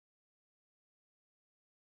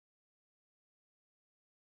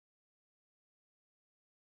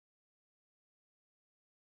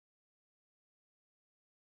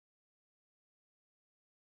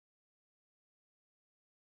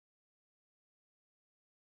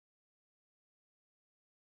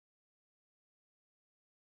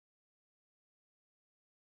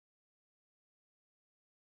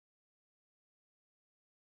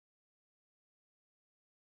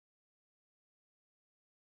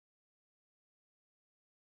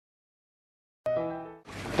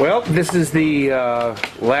Well, this is the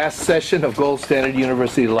last session of Gold Standard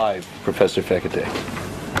University Live, Professor Fekete.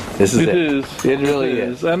 This is it. It really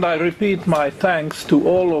is. And I repeat my thanks to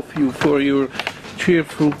all of you for your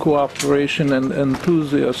cheerful cooperation and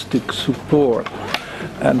enthusiastic support.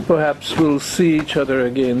 And perhaps we'll see each other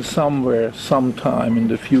again somewhere, sometime in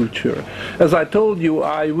the future. As I told you,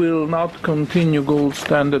 I will not continue Gold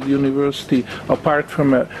Standard University apart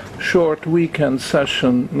from a short weekend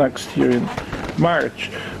session next year in March,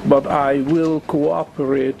 but I will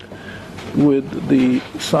cooperate with the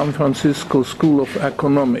San Francisco School of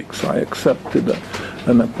Economics. I accepted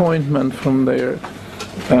an appointment from there,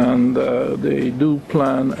 and they do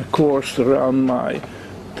plan a course around my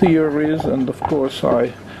theories, and of course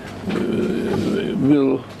I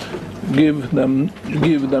will give them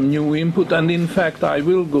new input, and in fact I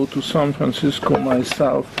will go to San Francisco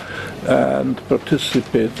myself and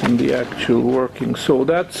participate in the actual working. So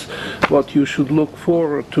that's what you should look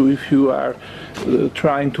forward to if you are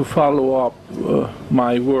trying to follow up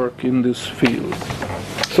my work in this field.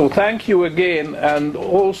 So thank you again, and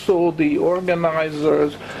also the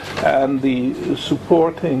organizers and the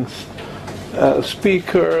supporting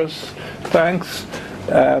speakers, thanks,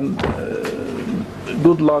 and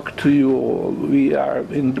good luck to you all. We are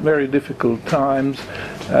in very difficult times,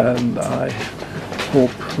 and I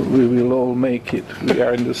hope we will all make it. We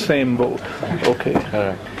are in the same boat. Okay.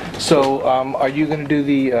 All right. So, are you going to do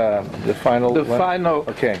the final? The final.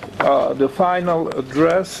 Okay. The final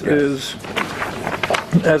address is,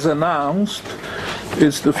 as announced,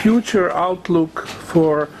 is the future outlook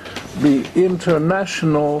for the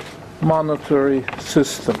international monetary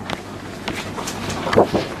system.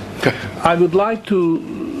 I would like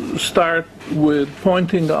to start with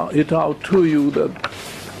pointing it out to you that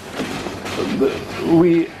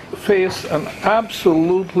we face an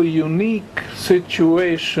absolutely unique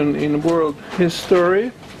situation in world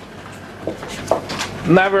history.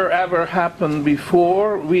 Never ever happened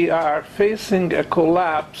before. We are facing a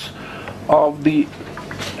collapse of the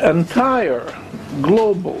entire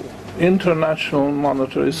global international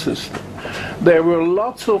monetary system. There were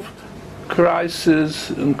lots of crises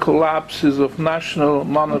and collapses of national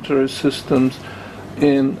monetary systems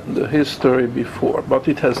in the history before, but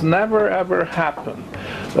it has never ever happened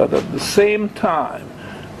that at the same time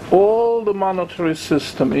all the monetary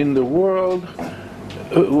system in the world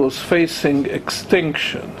was facing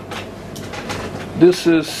extinction. This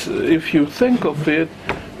is, if you think of it,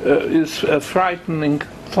 is a frightening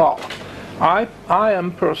thought. I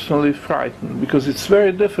am personally frightened because it's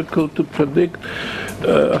very difficult to predict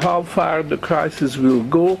how far the crisis will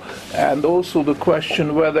go, and also the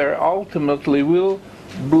question whether ultimately will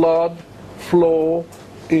blood flow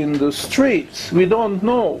in the streets. We don't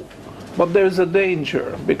know, but there's a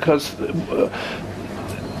danger because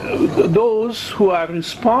those who are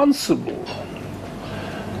responsible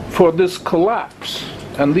for this collapse,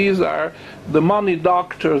 and these are the money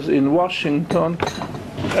doctors in Washington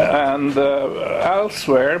and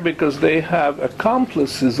elsewhere, because they have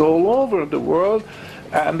accomplices all over the world,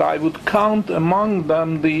 and I would count among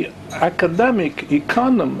them the academic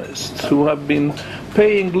economists who have been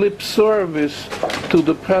paying lip service to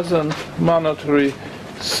the present monetary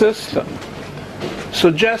system,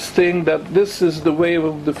 suggesting that this is the way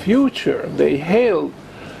of the future. They hail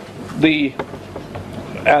the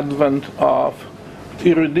advent of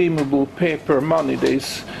irredeemable paper money. They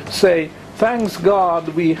say, thanks God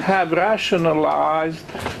we have rationalized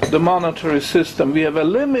the monetary system. We have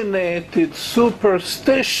eliminated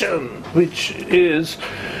superstition, which is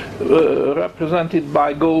represented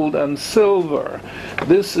by gold and silver.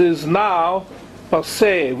 This is now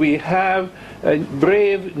passé. We have a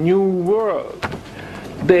brave new world.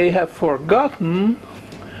 They have forgotten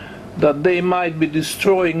that they might be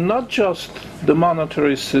destroying not just the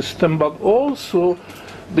monetary system, but also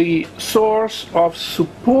the source of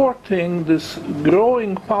supporting this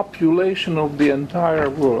growing population of the entire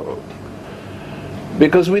world.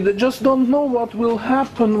 Because we just don't know what will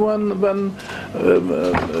happen when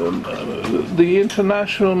the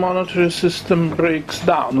international monetary system breaks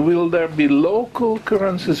down. Will there be local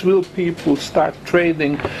currencies? Will people start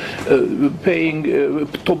trading, paying?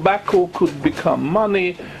 Tobacco could become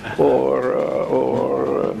money,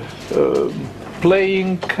 or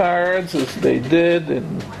playing cards, as they did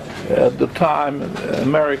at the time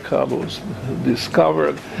America was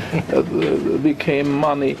discovered, became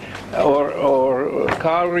money, or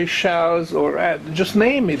cowrie shells, or just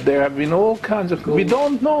name it. There have been all kinds of. We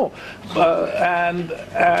don't know, and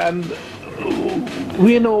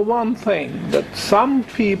we know one thing, that some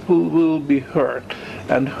people will be hurt,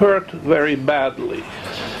 and hurt very badly.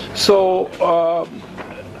 So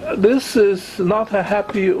this is not a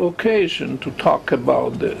happy occasion to talk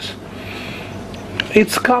about this.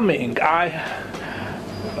 It's coming.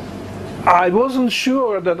 I wasn't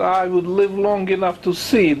sure that I would live long enough to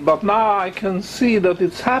see it, but now I can see that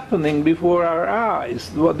it's happening before our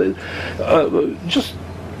eyes. Just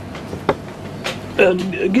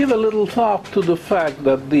give a little thought to the fact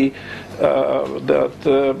that the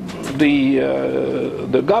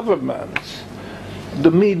governments,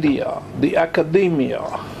 the media, the academia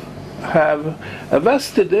have a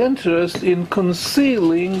vested interest in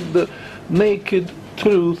concealing the naked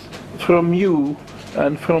truth from you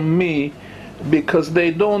and from me, because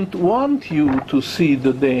they don't want you to see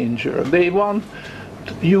the danger. They want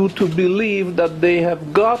you to believe that they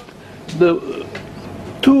have got the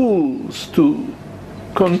tools to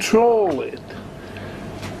control it.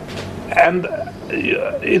 And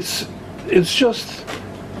it's just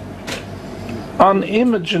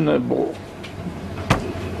unimaginable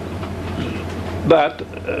that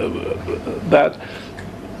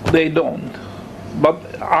they don't. But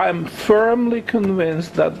I'm firmly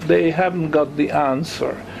convinced that they haven't got the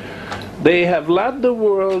answer. They have led the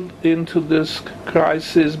world into this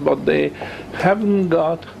crisis, but they haven't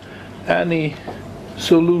got any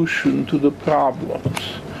solution to the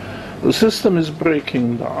problems. The system is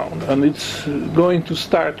breaking down, and it's going to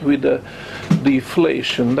start with a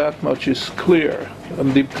deflation. That much is clear,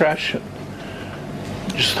 and depression.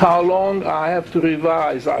 Just how long I have to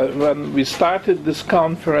revise. When we started this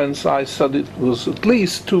conference, I said it was at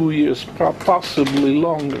least 2 years, possibly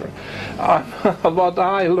longer. What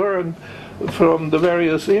I learned from the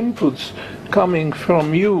various inputs coming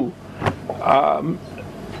from you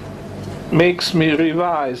makes me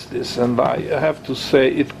revise this, and I have to say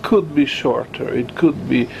it could be shorter. It could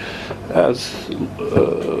be as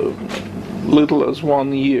little as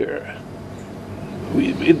 1 year.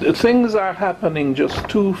 Things are happening just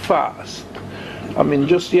too fast. I mean,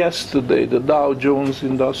 just yesterday the Dow Jones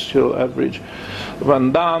Industrial Average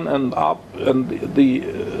went down and up, and the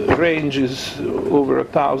range is over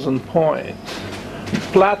 1,000 points.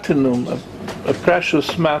 Platinum, a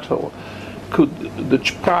precious metal, the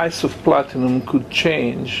price of platinum could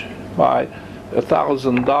change by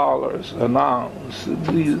 $1,000 an ounce.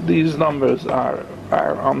 These numbers are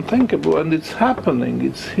unthinkable, and it's happening.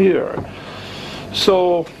 It's here.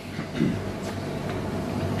 So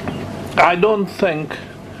I don't think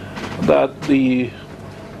that the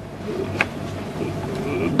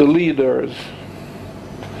leaders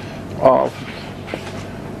of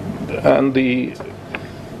and the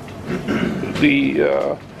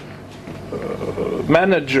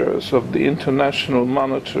managers of the International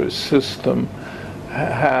Monetary System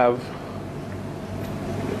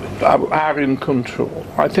are in control.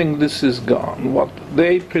 I think this is gone. What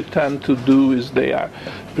they pretend to do is they are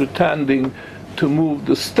pretending to move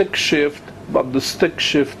the stick shift, but the stick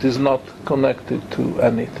shift is not connected to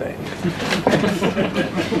anything.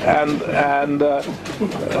 and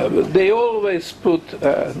they always put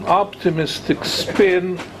an optimistic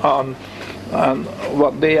spin on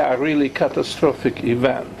what they are really catastrophic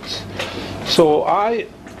events. So I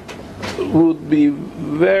would be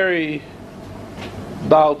very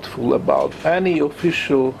doubtful about any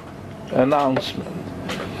official announcement.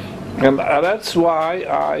 And that's why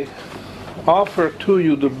I offer to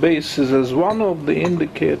you the basis as one of the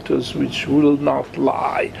indicators which will not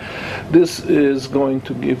lie. This is going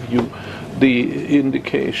to give you the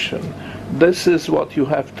indication. This is what you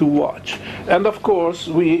have to watch. And of course,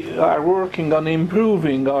 we are working on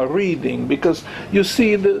improving our reading, because you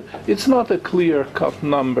see, it's not a clear-cut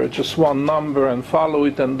number, just one number and follow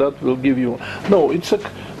it and that will give you. No, it's a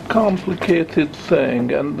complicated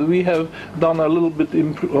thing, and we have done a little bit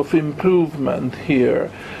of improvement here.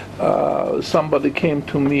 Somebody came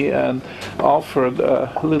to me and offered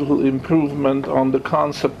a little improvement on the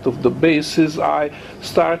concept of the basis. I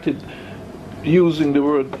started using the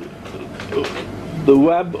word the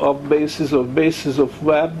web of basis of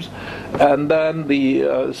webs, and then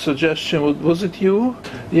the suggestion was it you?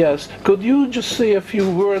 Yes. Could you just say a few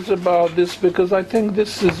words about this, because I think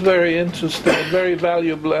this is very interesting, very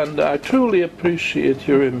valuable, and I truly appreciate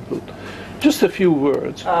your input. Just a few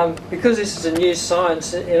words. Because this is a new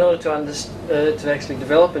science, in order to actually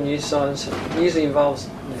develop a new science, it usually involves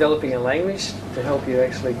developing a language to help you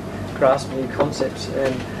actually grasp new concepts.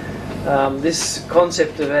 And this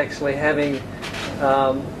concept of actually having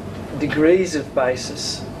degrees of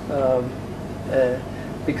basis,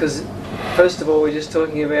 because first of all we're just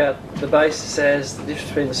talking about the basis as the difference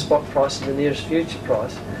between the spot price and the nearest future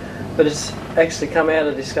price, but it's actually come out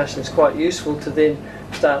of discussion. It's quite useful to then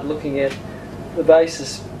start looking at the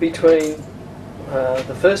basis between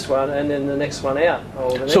the first one and then the next one out.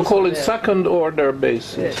 Or the next So call one it out. second order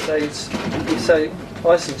basis. Yeah, so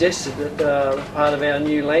I suggested that part of our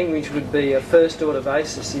new language would be a first order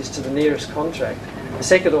basis is to the nearest contract. A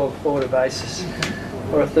second order basis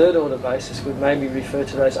or a third order basis would maybe refer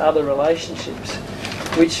to those other relationships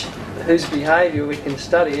whose behaviour we can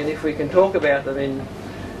study, and if we can talk about them in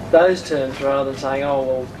those terms rather than saying, oh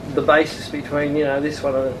well, the basis between this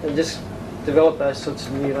one and just develop those sorts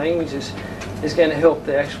of new languages is going to help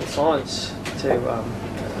the actual science to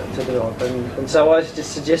develop. And so I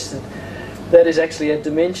just suggested that is actually a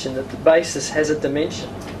dimension, that the basis has a dimension.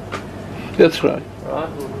 That's right. Right?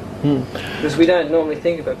 Because we don't normally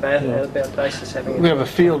think about basis having We have a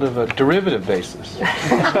field of a derivative basis.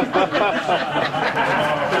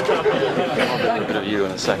 Of you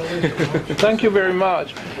in a second. Thank you very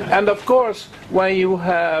much. And of course, when you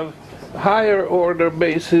have higher order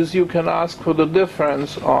bases, you can ask for the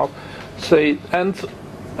difference of, say, nth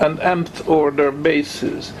and mth order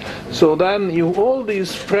bases. So then all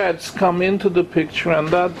these spreads come into the picture, and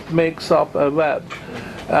that makes up a web.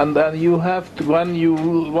 And then you have to, when you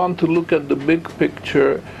want to look at the big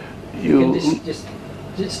picture, You can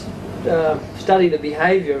just study the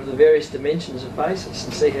behaviour of the various dimensions of basis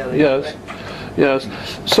and see how they interact. Yes.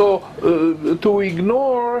 So to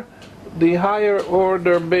ignore the higher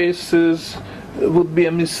order bases would be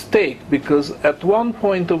a mistake, because at one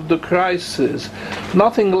point of the crisis,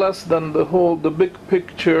 nothing less than the big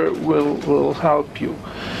picture will help you.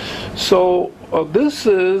 So this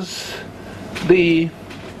is the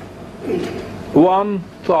one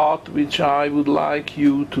thought which I would like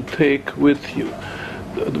you to take with you.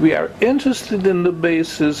 We are interested in the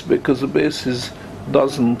basis because the basis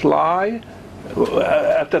doesn't lie.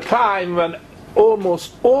 At a time when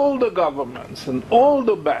almost all the governments and all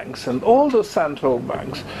the banks and all the central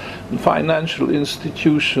banks and financial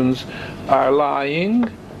institutions are lying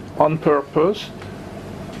on purpose,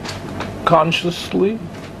 consciously,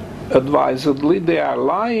 advisedly. They are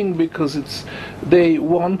lying because they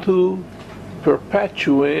want to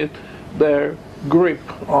perpetuate their grip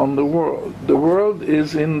on the world. The world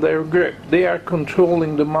is in their grip. They are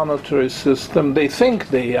controlling the monetary system. They think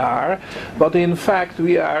they are, but in fact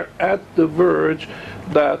we are at the verge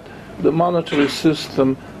that the monetary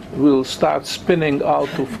system will start spinning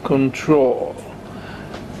out of control.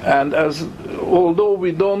 And although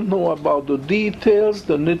we don't know about the details,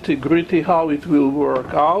 the nitty-gritty, how it will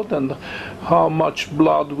work out and how much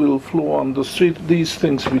blood will flow on the street, these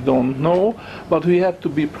things we don't know, but we have to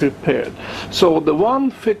be prepared. So the one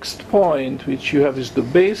fixed point which you have is the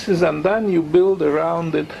basis, and then you build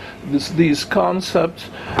around it these concepts,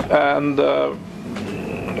 and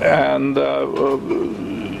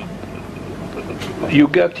you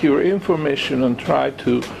get your information and try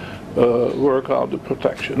to work out the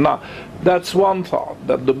protection. Now, that's one thought,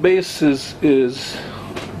 that the basis is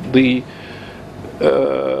the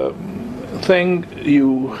thing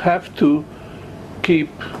you have to keep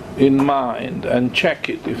in mind and check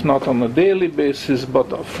it, if not on a daily basis, but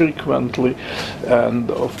frequently. And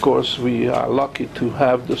of course, we are lucky to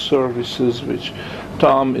have the services which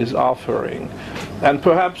Tom is offering. And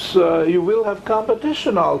perhaps you will have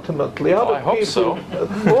competition ultimately. Other I hope people. so.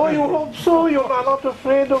 Oh, you hope so? You are not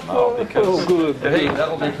afraid of because good. Hey,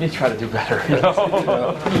 that'll make me try to do better.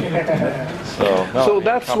 So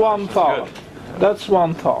that's one thought. That's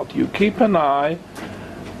one thought. You keep an eye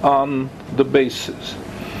on the basis.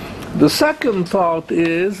 The second thought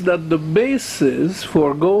is that the basis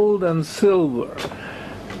for gold and silver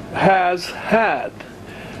has had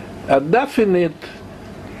a definite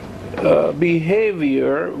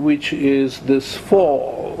behavior, which is this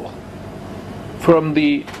fall from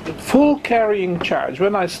the full carrying charge.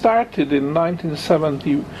 When I started in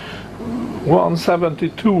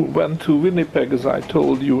 1971-72, went to Winnipeg, as I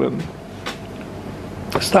told you, and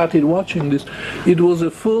started watching this, it was a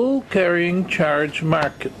full carrying charge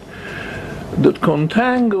market. The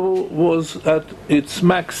contango was at its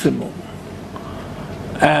maximum.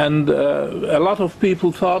 And a lot of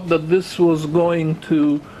people thought that this was going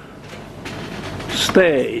to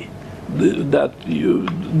stay,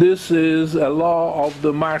 this is a law of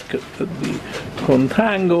the market, that the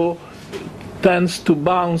contango tends to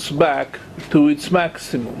bounce back to its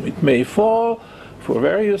maximum. It may fall for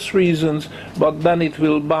various reasons, but then it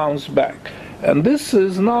will bounce back. And this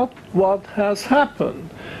is not what has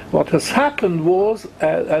happened. What has happened was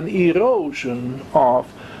an erosion of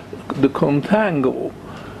the contango.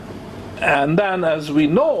 And then, as we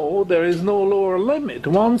know, there is no lower limit.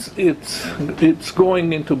 Once it's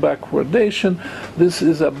going into backwardation, this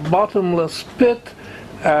is a bottomless pit,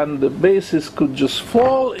 and the basis could just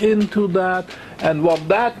fall into that, And what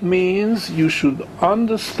that means, you should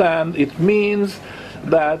understand, it means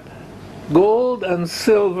that gold and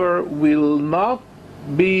silver will not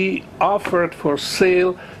be offered for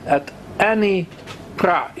sale at any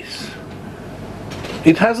price.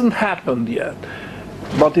 It hasn't happened yet,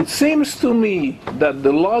 but it seems to me that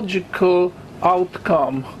the logical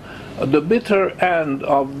outcome, the bitter end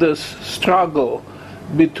of this struggle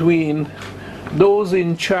between those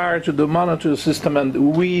in charge of the monetary system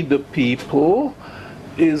and we the people,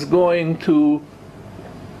 is going to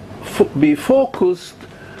be focused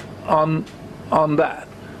on that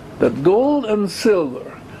gold and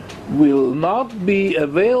silver will not be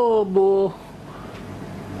available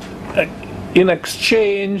in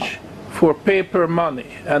exchange for paper money,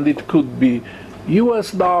 and it could be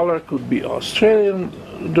US dollar, could be Australian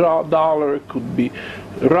dollar, it could be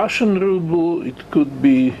Russian ruble, it could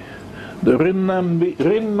be the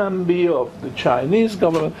renminbi of the Chinese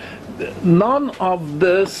government. None of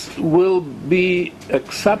this will be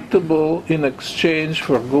acceptable in exchange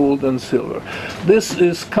for gold and silver. This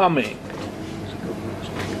is coming.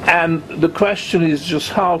 And the question is just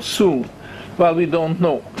how soon? Well, we don't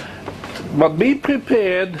know. But be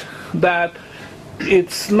prepared that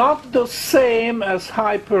it's not the same as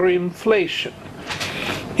hyperinflation.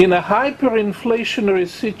 In a hyperinflationary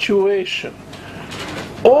situation,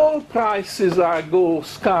 all prices go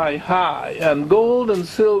sky high, and gold and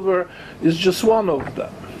silver is just one of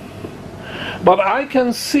them. But I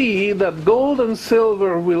can see that gold and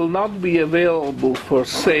silver will not be available for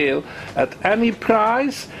sale at any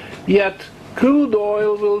price, yet crude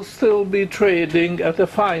oil will still be trading at a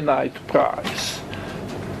finite price.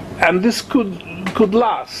 And this could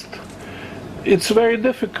last. It's very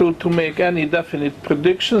difficult to make any definite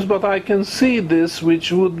predictions, but I can see this,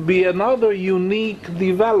 which would be another unique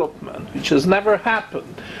development, which has never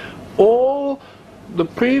happened. All the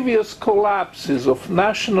previous collapses of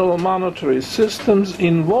national monetary systems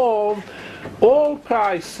involved all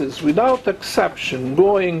prices, without exception,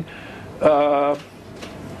 going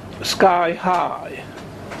sky high.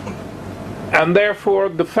 And therefore,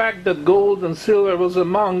 the fact that gold and silver was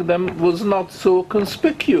among them was not so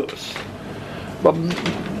conspicuous.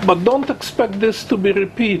 But don't expect this to be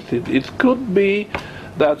repeated. It could be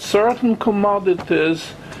that certain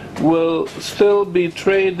commodities will still be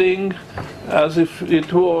trading as if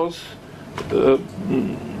it was,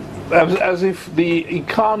 as if the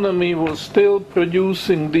economy was still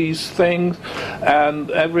producing these things and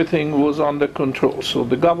everything was under control. So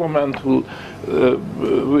the government will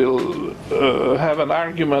have an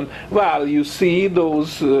argument, well, you see,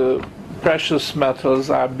 those precious metals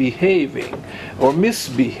are behaving or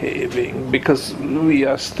misbehaving because we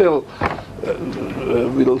are still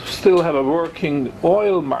we'll still have a working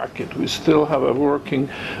oil market, we still have a working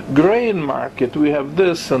grain market, we have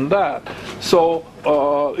this and that. So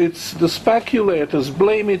it's the speculators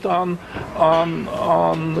blame it on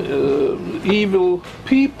evil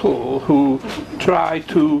people who try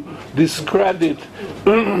to discredit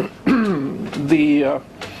the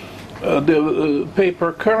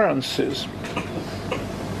paper currencies.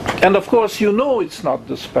 And of course, you know it's not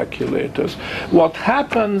the speculators. What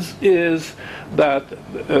happens is that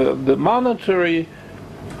the monetary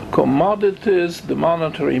commodities, the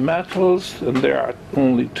monetary metals, and there are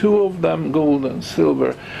only two of them, gold and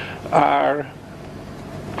silver, are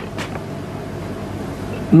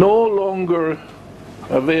no longer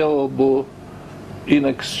available in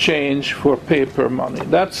exchange for paper money.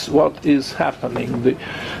 That's what is happening.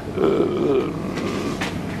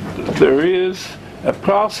 There is a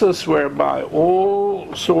process whereby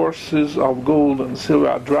all sources of gold and silver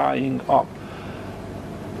are drying up.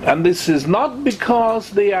 And this is not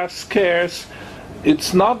because they are scarce,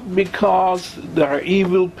 it's not because there are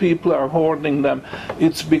evil people are hoarding them,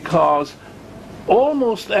 it's because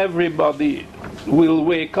almost everybody will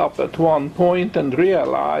wake up at one point and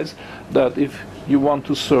realize that if you want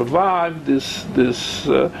to survive this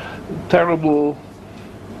terrible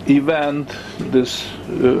event, this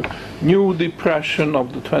new depression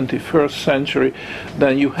of the 21st century,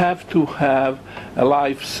 then you have to have a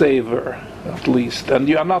lifesaver at least. And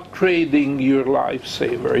you are not trading your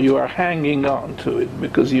lifesaver, you are hanging on to it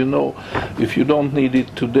because you know if you don't need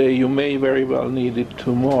it today, you may very well need it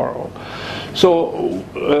tomorrow. So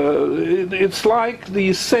it's like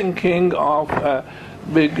the sinking of a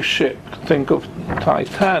big ship. Think of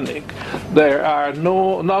Titanic. There are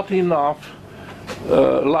not enough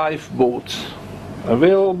lifeboats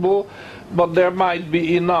available, but there might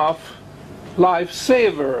be enough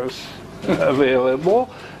lifesavers available.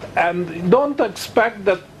 And don't expect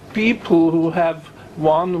that people who have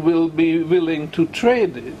one will be willing to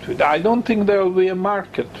trade it with. I don't think there will be a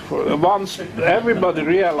market for it. Once everybody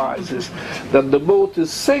realizes that the boat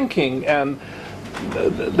is sinking and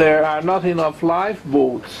there are not enough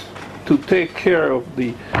lifeboats to take care of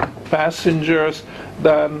the passengers,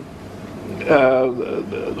 then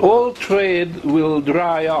all trade will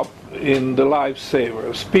dry up in the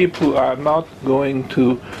lifesavers. People are not going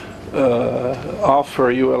to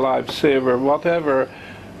offer you a lifesaver, whatever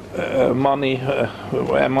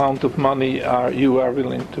amount of money you are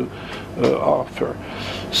willing to offer.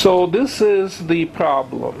 So this is the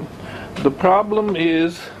problem. The problem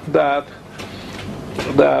is that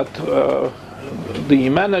the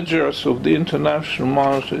managers of the international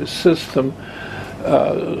monetary system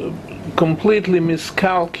completely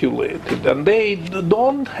miscalculated, and they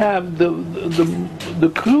don't have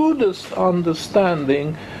the crudest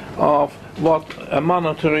understanding of what a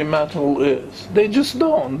monetary metal is. They just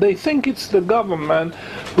don't. They think it's the government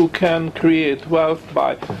who can create wealth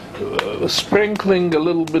by sprinkling a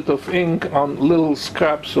little bit of ink on little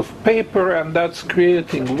scraps of paper, and that's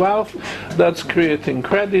creating wealth, that's creating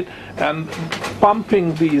credit, and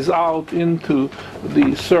pumping these out into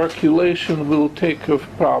the circulation will take care of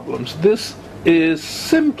problems. This is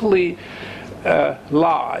simply a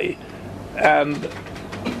lie, and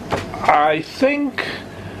I think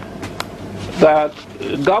that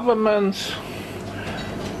governments,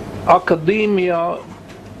 academia,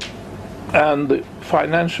 and the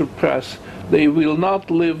financial press, they will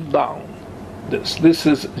not live down this. This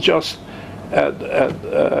is just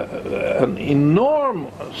an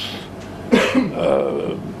enormous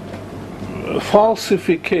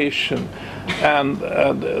falsification, and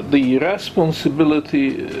the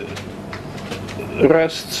responsibility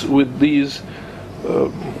rests with these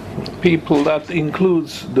people. That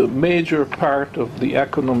includes the major part of the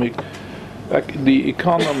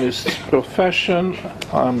economist's profession.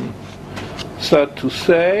 I'm sad to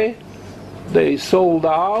say they sold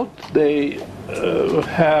out. They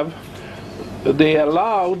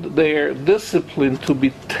allowed their discipline to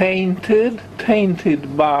be tainted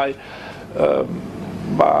by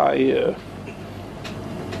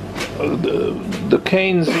the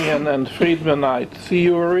Keynesian and Friedmanite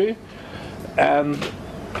theory, and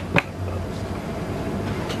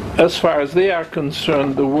as far as they are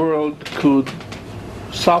concerned, the world could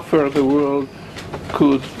suffer, the world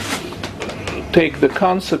could take the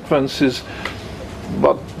consequences,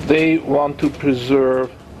 but they want to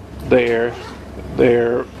preserve their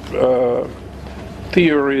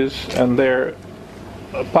theories and their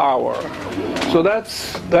power. So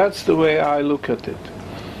that's the way I look at it.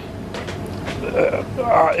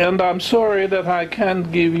 And I'm sorry that I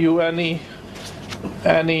can't give you any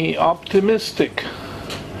optimistic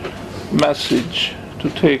message to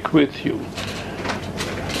take with you.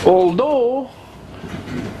 Although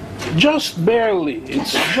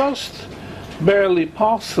it's just barely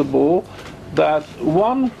possible that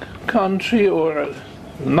one country or a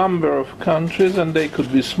number of countries, and they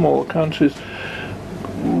could be small countries,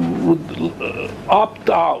 would opt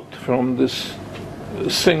out from this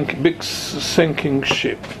big sinking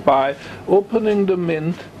ship by opening the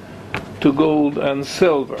mint to gold and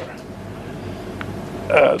silver.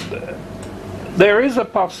 There is a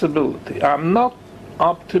possibility. I'm not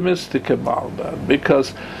optimistic about that,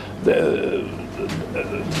 because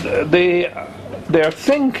their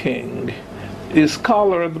thinking is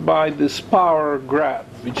colored by this power grab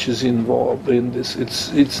which is involved in this.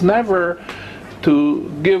 It's never to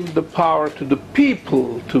give the power to the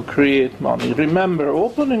people to create money. Remember,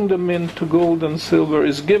 opening the mint to gold and silver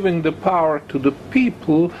is giving the power to the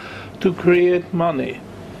people to create money,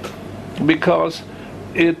 because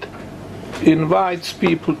it invites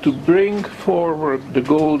people to bring forward the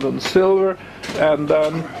gold and silver and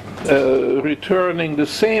then returning the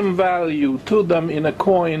same value to them in a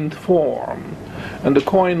coined form. And the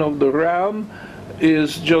coin of the realm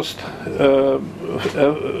is just a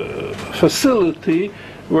facility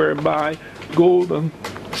whereby gold and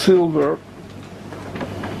silver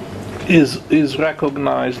is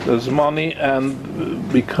recognized as money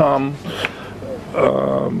and become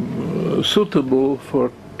suitable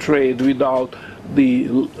for trade without the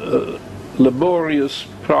laborious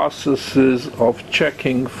processes of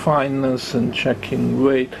checking fineness and checking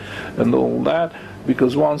weight and all that,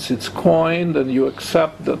 because once it's coined and you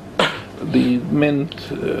accept that the mint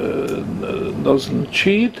doesn't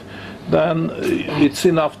cheat, then it's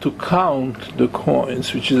enough to count the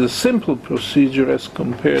coins, which is a simple procedure as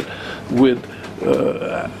compared with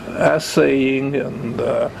assaying and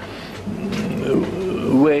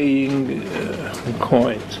weighing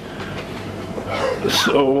coins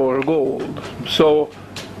or gold. So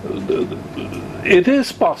it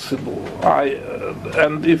is possible.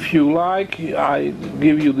 And if you like, I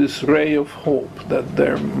give you this ray of hope that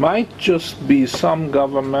there might just be some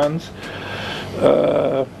governments,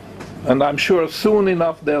 and I'm sure soon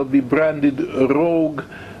enough they'll be branded rogue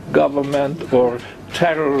government or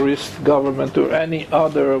terrorist government or any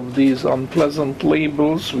other of these unpleasant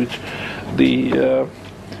labels which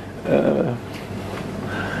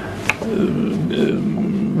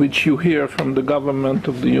which you hear from the government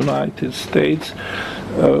of the United States.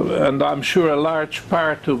 And I'm sure a large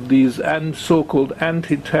part of these so-called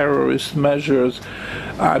anti-terrorist measures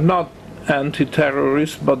are not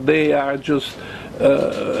anti-terrorist, but they are just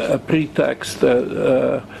a pretext,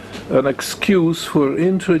 an excuse for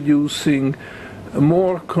introducing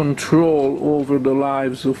more control over the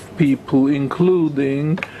lives of people,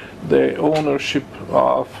 including the ownership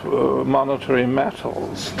of monetary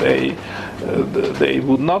metals. They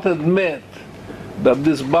would not admit that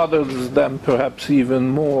this bothers them perhaps even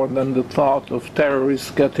more than the thought of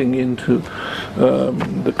terrorists getting into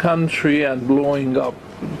the country and blowing up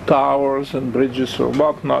towers and bridges or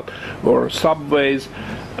whatnot, or subways,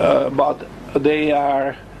 but they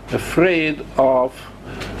are afraid of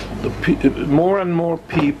more and more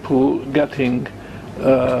people getting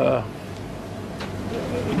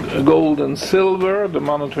gold and silver, the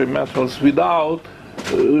monetary metals, without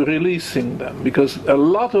releasing them, because a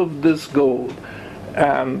lot of this gold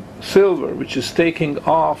and silver, which is taking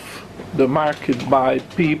off the market by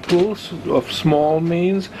people of small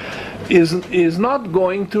means, is not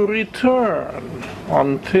going to return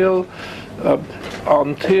until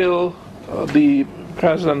the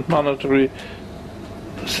present monetary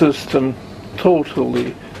system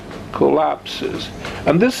totally collapses.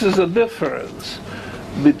 And this is a difference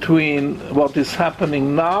between what is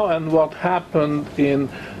happening now and what happened in,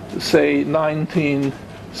 say,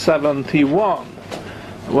 1971,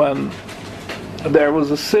 when there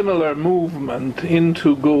was a similar movement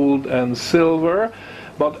into gold and silver,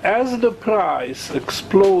 but as the price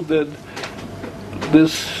exploded,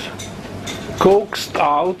 this coaxed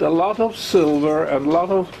out a lot of silver and a lot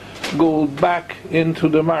of gold back into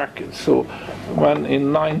the market. So when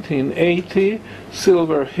in 1980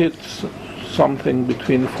 silver hit something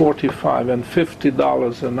between $45 and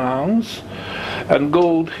 $50 an ounce, and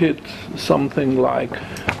gold hit something like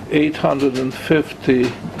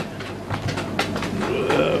 $850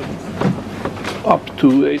 up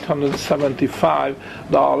to $875.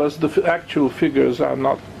 The actual figures are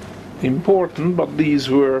not important, but these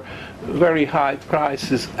were very high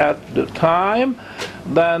prices at the time.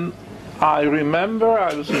 Then I remember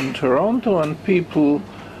I was in Toronto and people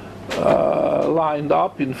lined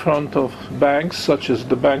up in front of banks such as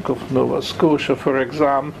the Bank of Nova Scotia, for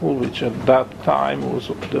example, which at that time was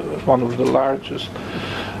one of the largest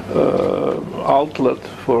outlet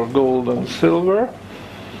for gold and silver.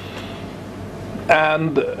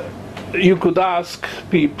 And you could ask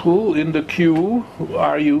people in the queue,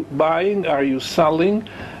 are you buying, are you selling?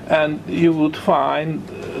 And you would find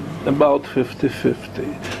about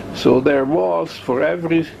 50-50. So there was, for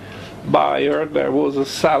every buyer, there was a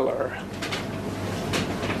seller.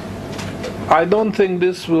 I don't think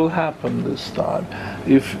this will happen this time.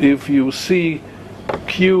 If you see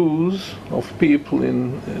queues of people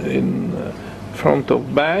in front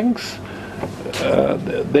of banks,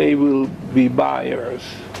 they will be buyers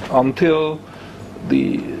until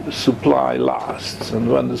the supply lasts, and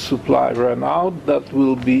when the supply ran out, that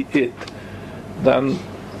will be it. Then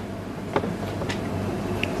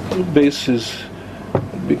the basis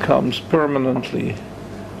becomes permanently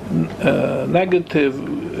negative.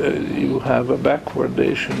 You have a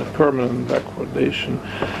backwardation, a permanent backwardation,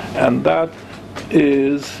 and that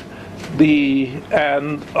is the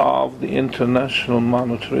end of the international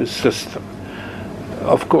monetary system.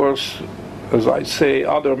 Of course, as I say,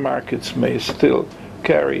 other markets may still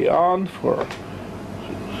carry on for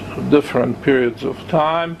different periods of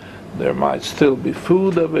time. There might still be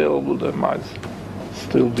food available, there might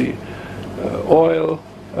still be oil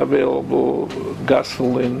available,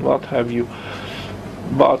 gasoline, what have you.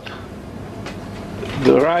 But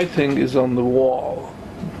the writing is on the wall.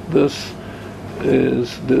 This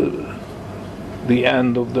is the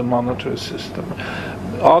end of the monetary system.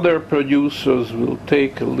 Other producers will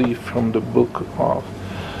take a leaf from the book of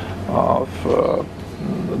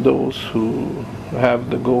those who have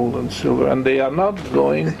the gold and silver, and they are not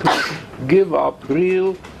going to give up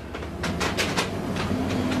real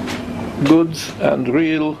goods and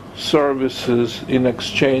real services in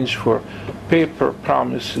exchange for paper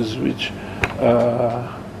promises which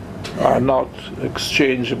are not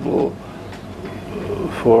exchangeable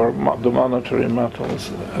for the monetary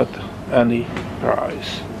metals at any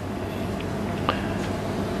price.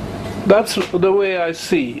 That's the way I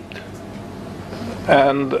see it.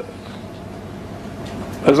 And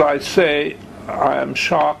as I say, I am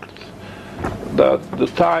shocked that the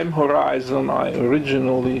time horizon I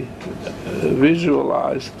originally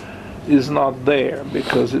visualized is not there,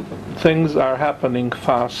 because things are happening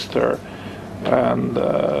faster, and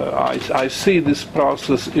I see this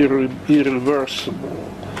process irreversible.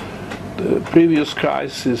 The previous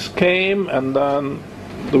crisis came, and then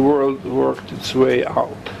the world worked its way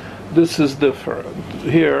out. This is different.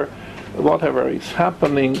 Here, whatever is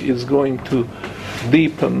happening is going to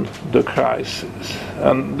deepen the crisis,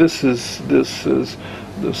 and this is the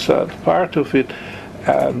sad part of it,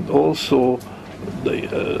 and also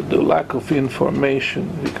the lack of information,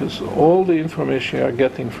 because all the information you are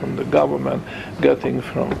getting from the government, getting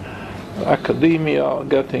from academia,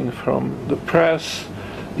 getting from the press,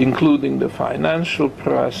 including the financial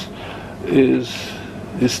press, is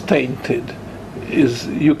tainted.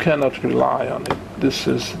 You cannot rely on it. This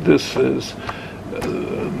is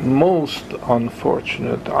most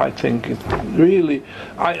unfortunate. I think it really.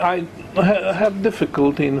 I have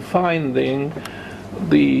difficulty in finding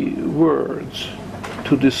the words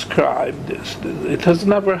to describe this. It has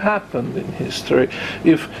never happened in history.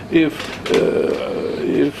 If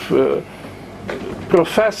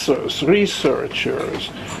professors, researchers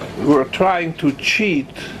were trying to cheat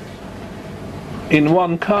in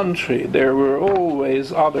one country, there were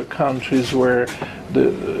always other countries where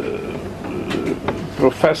the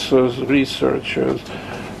professors, researchers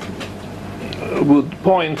would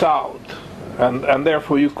point out, and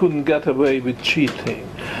therefore you couldn't get away with cheating.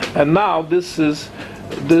 And now this is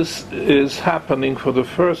happening for the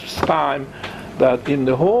first time, that in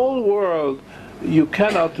the whole world you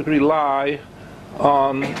cannot rely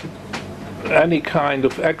on any kind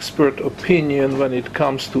of expert opinion when it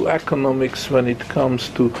comes to economics, when it comes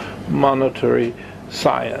to monetary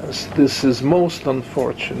science. This is most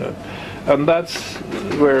unfortunate, and that's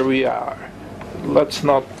where we are. Let's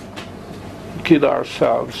not kid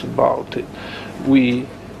ourselves about it. We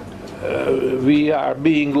are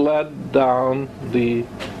being led down the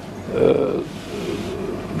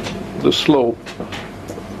slope,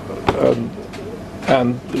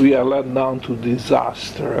 and we are led down to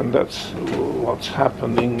disaster, and that's what's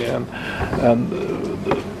happening, and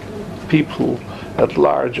the people at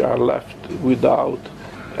large are left without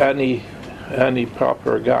any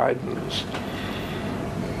proper guidance.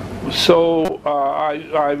 So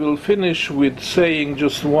I will finish with saying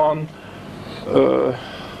just one a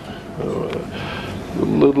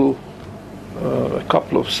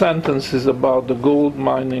couple of sentences about the gold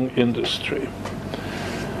mining industry.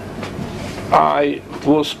 I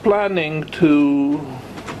was planning to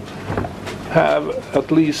have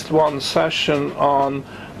at least one session on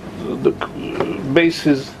the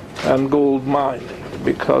basis and gold mining,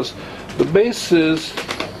 because the basis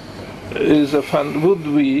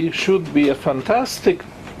should be a fantastic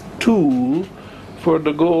tool for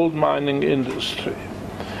the gold mining industry.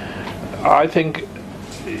 I think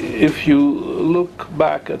if you look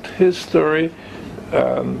back at history,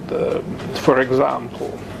 and for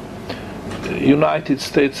example, United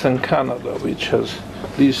States and Canada,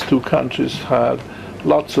 these two countries had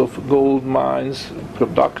lots of gold mines,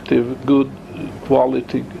 productive, good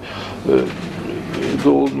quality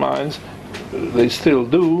gold mines. They still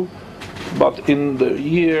do, but in the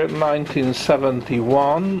year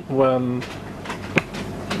 1971, when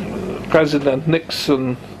President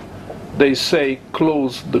Nixon, they say,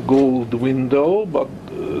 closed the gold window, but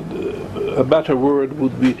a better word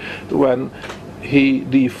would be when he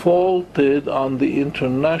defaulted on the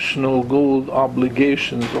international gold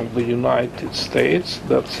obligations of the United States.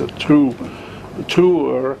 That's a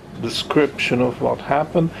truer description of what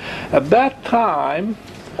happened. At that time,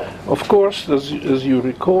 of course, as you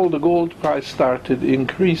recall, the gold price started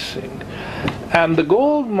increasing, and the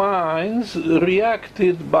gold mines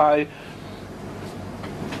reacted by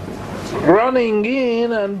running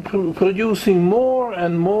in and producing more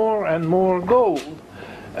and more and more gold.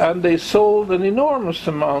 And they sold an enormous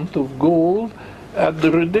amount of gold at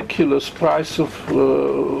the ridiculous price of,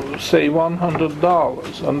 say,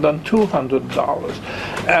 $100, and then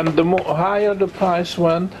 $200. And the higher the price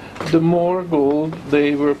went, the more gold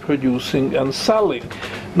they were producing and selling.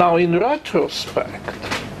 Now, in retrospect,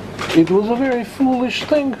 it was a very foolish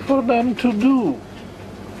thing for them to do.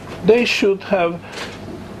 They should have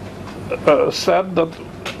said that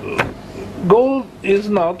gold is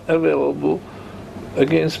not available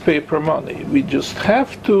against paper money. We just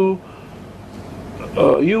have to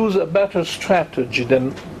use a better strategy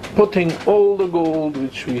than putting all the gold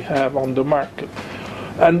which we have on the market.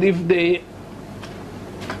 And if they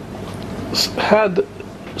had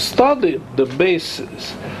studied the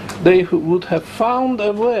basis, they would have found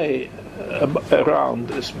a way around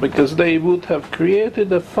this, because they would have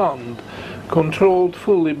created a fund controlled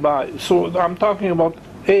fully by, so I'm talking about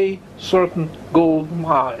a certain gold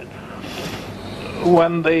mine.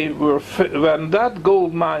 When that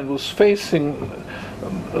gold mine was facing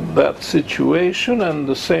that situation, and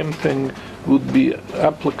the same thing would be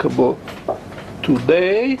applicable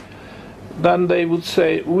today, then they would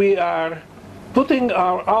say, we are putting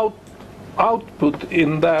our output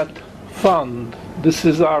in that fund. This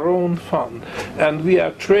is our own fund, and we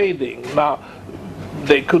are trading. Now,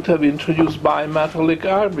 they could have introduced bimetallic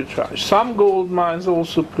arbitrage. Some gold mines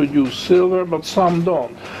also produce silver, but some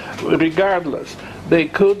don't. Regardless, they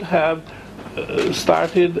could have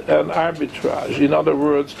started an arbitrage. In other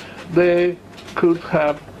words, they could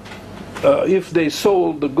have, if they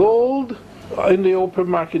sold the gold in the open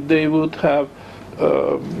market, they would have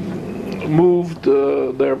moved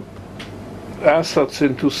their assets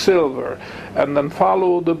into silver, and then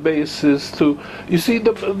follow the basis to, you see,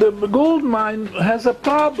 the gold mine has a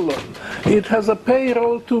problem. It has a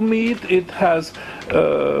payroll to meet, it has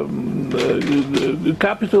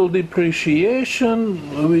capital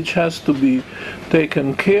depreciation which has to be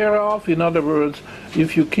taken care of. In other words,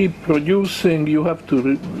 if you keep producing, you have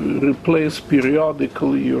to replace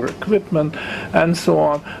periodically your equipment and so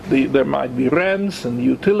on. There might be rents and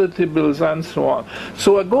utility bills and so on.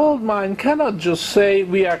 So a gold mine cannot just say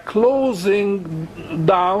we are closing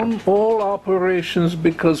down all operations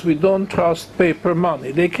because we don't trust paper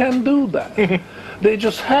money. They can't do that. They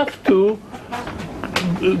just have to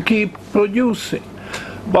keep producing.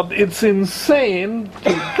 But it's insane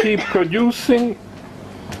to keep producing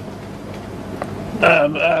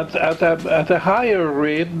at a higher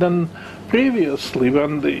rate than previously,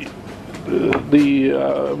 when the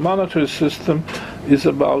monetary system is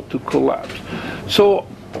about to collapse. So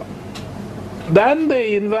then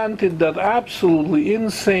they invented that absolutely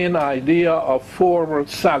insane idea of forward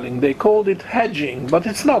selling. They called it hedging, but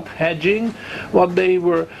it's not hedging. What they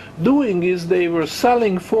were doing is they were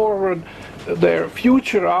selling forward their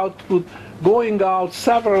future output, going out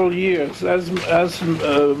several years, as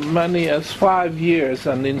many as 5 years,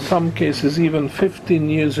 and in some cases even 15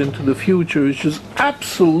 years into the future, which is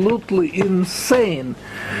absolutely insane.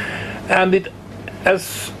 And it,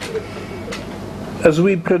 as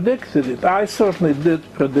we predicted it, I certainly did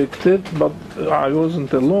predict it, but I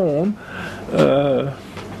wasn't alone.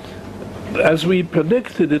 As we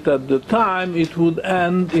predicted it at the time, it would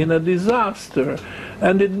end in a disaster.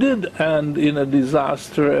 And it did end in a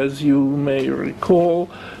disaster, as you may recall,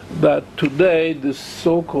 that today this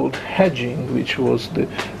so-called hedging, which was the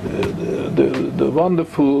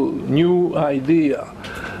wonderful new idea,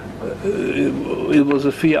 it was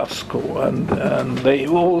a fiasco, and they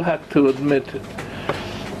all had to admit it.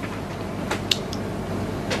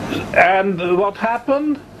 And what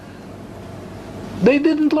happened? They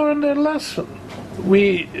didn't learn their lesson.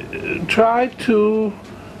 We tried to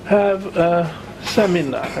have a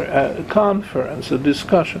seminar, a conference, a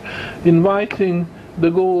discussion, inviting the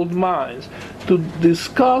gold mines to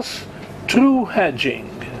discuss true hedging.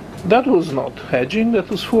 That was not hedging, that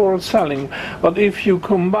was forward selling. But if you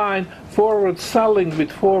combine forward selling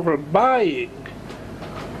with forward buying,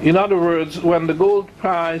 in other words, when the gold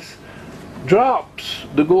price drops,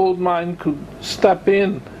 the gold mine could step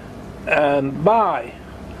in and buy,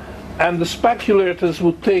 and the speculators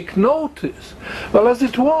would take notice. Well, as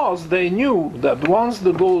it was, they knew that once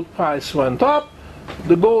the gold price went up,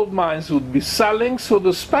 the gold mines would be selling, so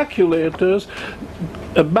the speculators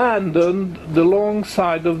abandoned the long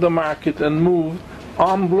side of the market and moved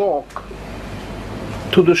en bloc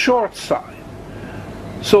to the short side.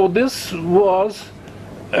 So this was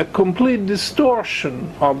a complete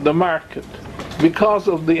distortion of the market because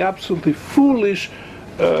of the absolutely foolish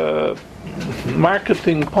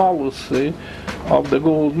marketing policy of the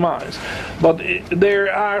gold mines. But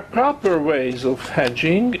there are proper ways of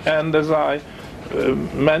hedging, and as I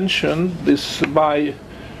mentioned, this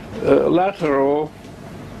bilateral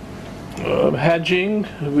hedging,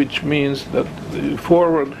 which means that the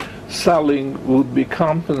forward selling would be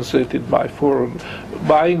compensated by forward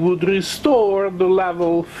buying, would restore the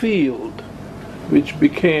level field, which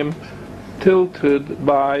became tilted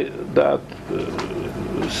by that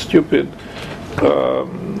stupid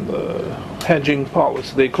hedging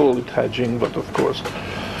policy. They call it hedging, but of course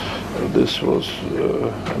this was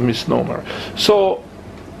a misnomer. So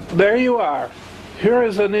there you are. Here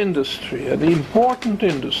is an industry, an important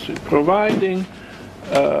industry, providing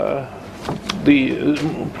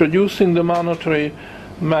producing the monetary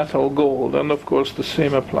metal gold, and of course the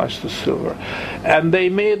same applies to silver. And they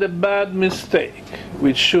made a bad mistake,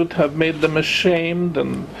 which should have made them ashamed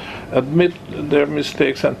and admit their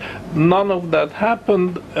mistakes, and none of that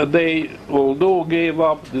happened. They, although gave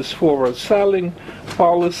up this forward selling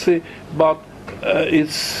policy, but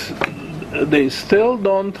they still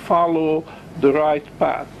don't follow the right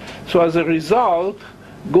path. So as a result,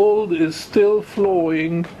 gold is still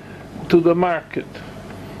flowing to the market,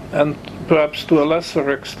 and perhaps to a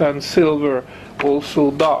lesser extent silver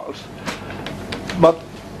also does. But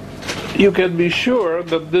you can be sure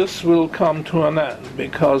that this will come to an end,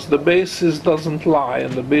 because the basis doesn't lie,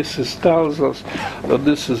 and the basis tells us that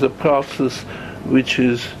this is a process which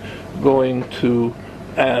is going to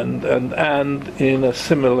end, and end in a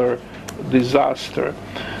similar disaster.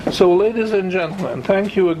 So, ladies and gentlemen,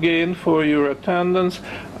 thank you again for your attendance.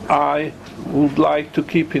 I would like to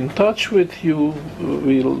keep in touch with you.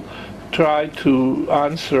 We'll try to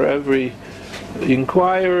answer every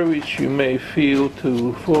inquiry which you may feel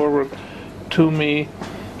to forward to me,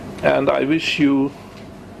 and I wish you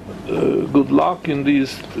good luck in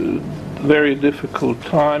these very difficult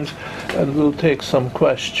times, and we'll take some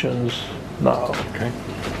questions now. Okay.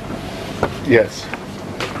 Yes.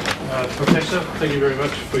 Professor, thank you very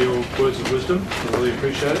much for your words of wisdom. I really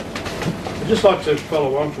appreciate it. I'd just like to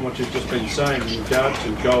follow on from what you've just been saying in regard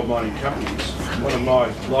to gold mining companies. One of my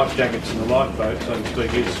life jackets in the lifeboat, so to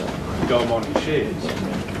speak, is gold mining shares.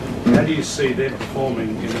 How do you see them performing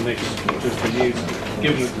in the next 2 or 3 years,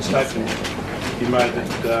 given that the statement you made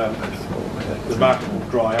that the market will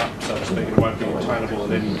dry up, so to speak, it won't be attainable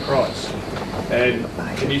at any price? And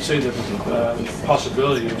can you see the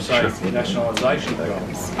possibility of, say, nationalisation of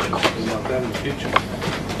gold, something like that in the future?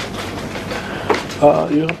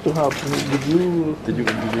 You have to help me. Did you?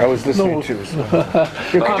 I was listening No. to this.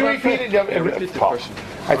 Could you repeat it? Repeat the question.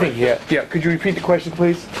 I think, yeah. Could you repeat the question,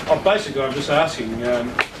 please? Basically, I'm just asking,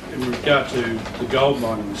 in regard to the gold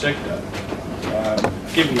mining sector,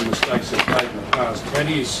 given the mistakes they've made in the past, how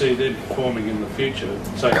do you see them performing in the future?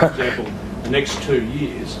 Say, for example, the next 2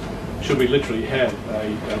 years, should we literally have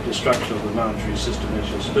a destruction of the monetary system as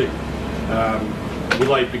you speak?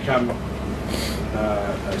 Will they become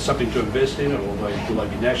something to invest in, or will they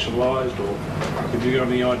be nationalised, or have you got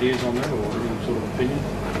any ideas on that, or any sort of opinion?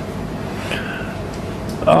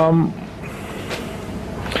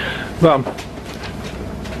 Well,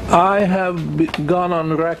 I have gone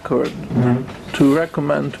on record to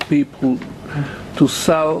recommend people to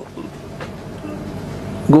sell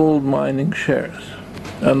gold mining shares.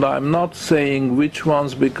 And I'm not saying which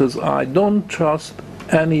ones, because I don't trust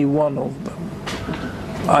any one of them.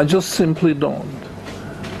 I just simply don't.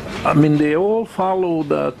 I mean, they all follow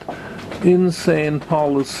that insane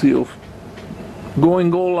policy of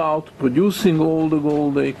going all out, producing all the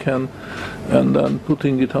gold they can, and then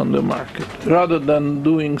putting it on the market, rather than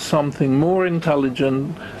doing something more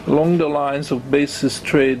intelligent along the lines of basis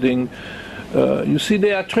trading. You see,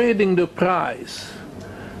 they are trading the price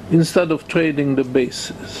instead of trading the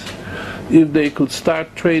basis. If they could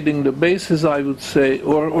start trading the basis, I would say,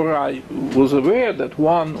 or I was aware that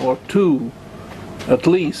 1 or 2 at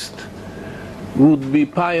least would be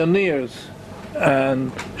pioneers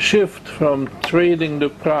and shift from trading the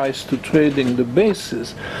price to trading the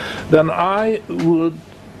basis, then I would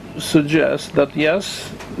suggest that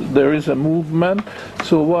yes, there is a movement,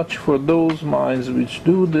 so watch for those mines which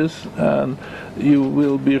do this, and you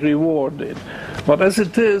will be rewarded. But as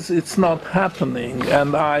it is, it's not happening,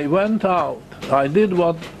 and I went out, I did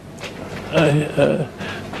what a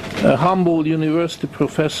humble university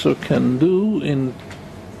professor can do in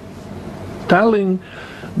telling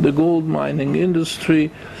the gold mining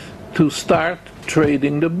industry to start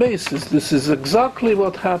trading the basis. This is exactly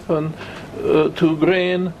what happened to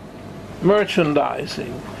grain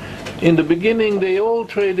merchandising. In the beginning, they all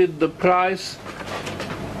traded the price,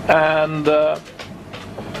 and the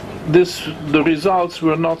results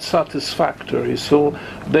were not satisfactory. So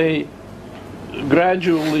they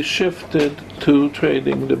gradually shifted to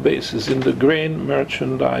trading the basis in the grain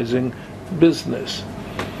merchandising business.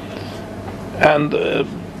 And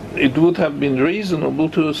it would have been reasonable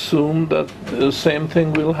to assume that the same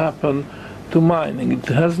thing will happen to mining. It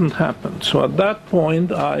hasn't happened. So at that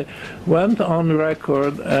point, I went on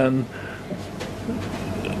record and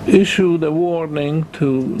issued a warning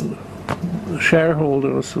to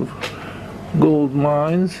shareholders of gold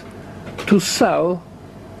mines to sell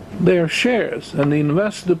their shares and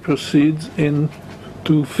invest the proceeds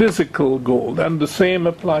into physical gold. And the same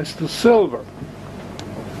applies to silver.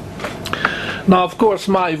 Now, of course,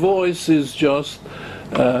 my voice is just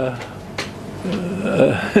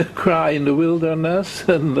cry in the wilderness,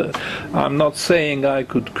 and I'm not saying I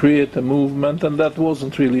could create a movement, and that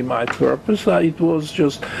wasn't really my purpose. It was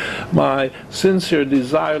just my sincere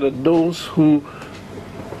desire that those who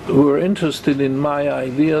were interested in my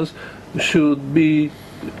ideas should be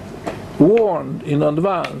warned in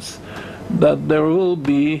advance that there will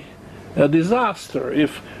be a disaster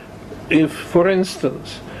if for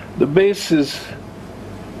instance, the basis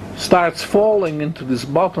starts falling into this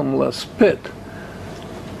bottomless pit,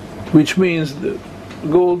 which means the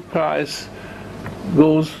gold price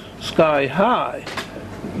goes sky high.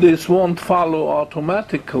 This won't follow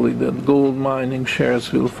automatically that gold mining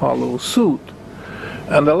shares will follow suit.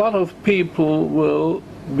 And a lot of people will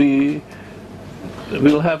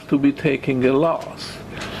have to be taking a loss.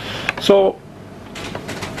 So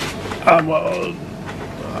I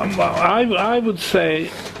would say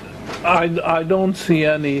I don't see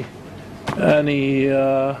any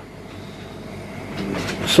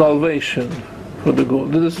salvation for the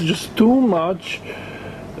gold. There's just too much.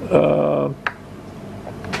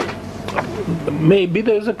 Maybe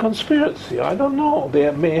there's a conspiracy. I don't know. They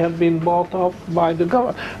may have been bought off by the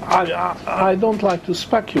government. I don't like to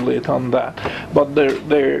speculate on that. But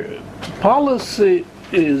their policy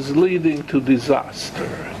is leading to disaster.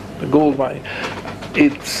 The gold mine.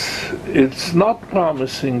 It's not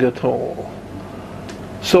promising at all.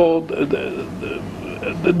 So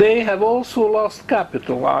they have also lost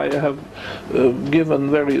capital. I have given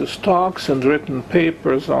various talks and written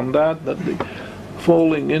papers on that the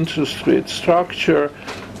falling interest rate structure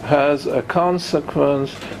has a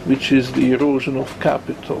consequence, which is the erosion of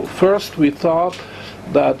capital. First, we thought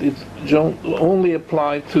that it only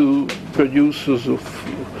applied to producers of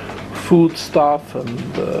foodstuff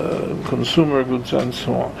and consumer goods and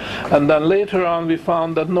so on. And then later on we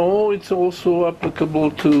found that no, it's also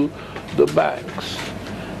applicable to the banks.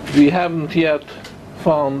 We haven't yet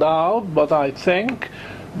found out, but I think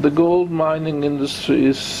the gold mining industry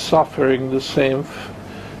is suffering the same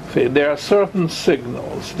fate. There are certain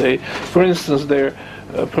signals. For instance, their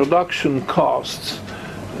production costs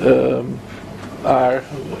are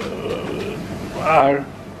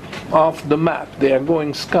off the map. They are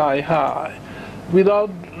going sky high without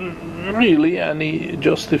really any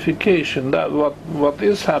justification. That what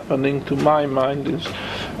is happening, to my mind, is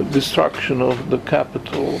destruction of the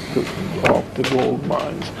capital of the gold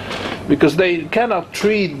mines, because they cannot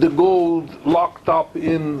treat the gold locked up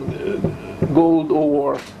in gold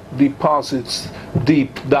ore deposits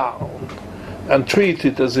deep down and treat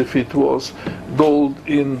it as if it was gold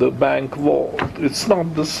in the bank vault. It's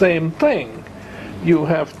not the same thing. You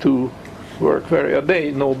have to work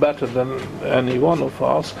they know better than any one of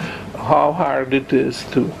us how hard it is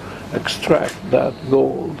to extract that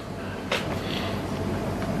gold.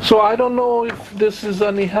 So I don't know if this is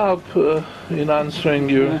any help in answering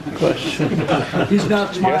your question. He's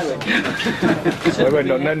not smiling.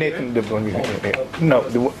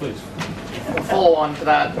 Follow on to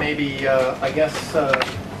that, maybe, I guess,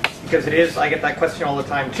 because I get that question all the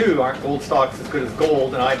time too, aren't gold stocks as good as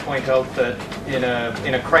gold? And I point out that in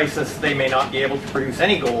a crisis they may not be able to produce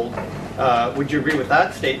any gold. Would you agree with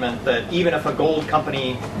that statement, that even if a gold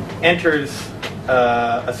company enters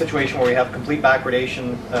a situation where we have complete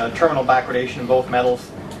backwardation, terminal backwardation in both metals,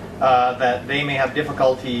 that they may have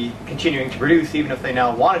difficulty continuing to produce, even if they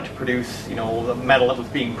now wanted to produce, the metal that was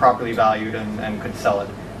being properly valued and could sell it?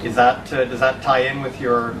 Does that tie in with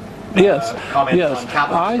your comment on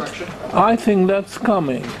capital destruction? I think that's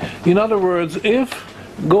coming. In other words, if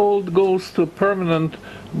gold goes to permanent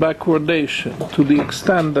backwardation to the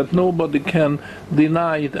extent that nobody can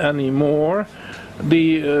deny it anymore,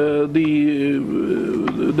 there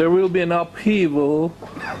will be an upheaval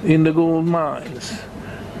in the gold mines,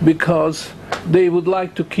 because they would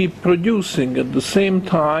like to keep producing at the same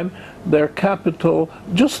time their capital,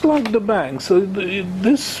 just like the banks. So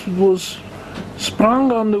this was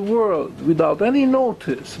sprung on the world without any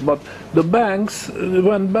notice, but the banks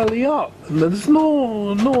went belly up. There's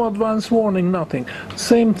no advance warning, nothing.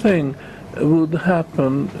 Same thing would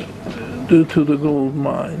happen due to the gold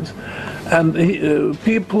mines. And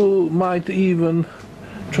people might even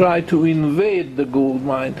try to invade the gold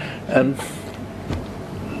mine, and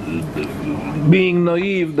being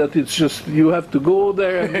naive that it's just you have to go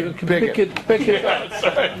there and pick it up.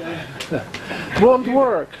 Won't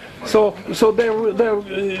work. So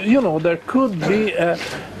there could be a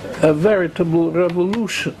veritable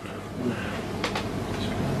revolution.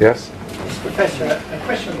 Yes? Professor, a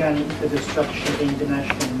question regarding the destruction of the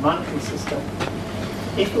international monetary system.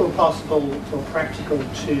 If it were possible or practical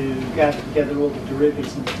to gather together all the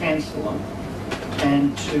derivatives and cancel them,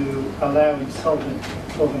 and to allow insolvent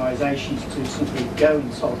organisations to simply go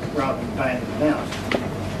insolvent rather than bailing them out,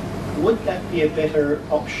 would that be a better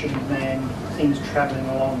option than things travelling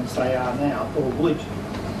along as they are now, or would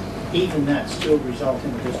even that still result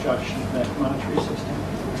in the destruction of that monetary system?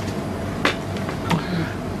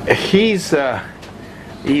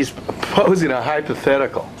 He's posing a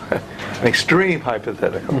hypothetical, an extreme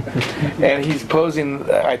hypothetical, and he's posing.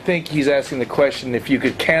 I think he's asking the question: if you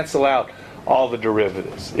could cancel out all the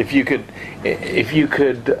derivatives, if you could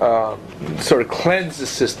sort of cleanse the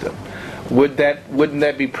system, wouldn't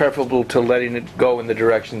that be preferable to letting it go in the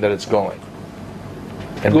direction that it's going?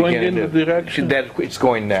 And going in the direction that it's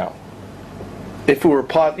going now. If it were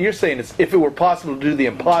you're saying if it were possible to do the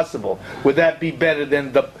impossible, would that be better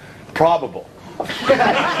than the probable?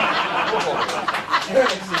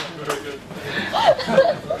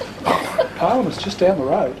 Parliament's just down the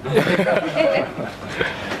road.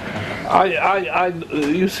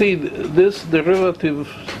 You see, this derivative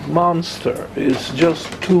monster is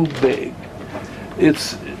just too big.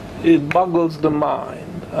 It boggles the mind.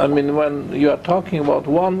 I mean, when you are talking about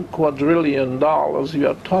 $1 quadrillion, you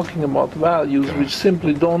are talking about values which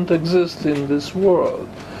simply don't exist in this world.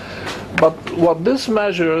 But what this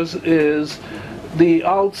measures is the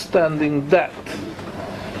outstanding debt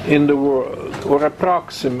in the world, or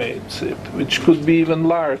approximates it, which could be even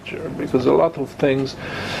larger, because a lot of things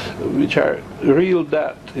which are real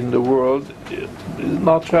debt in the world is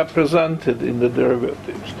not represented in the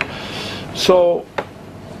derivatives. So,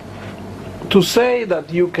 to say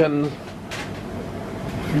that you can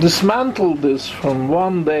dismantle this from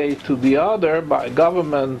one day to the other by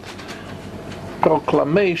government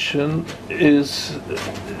proclamation is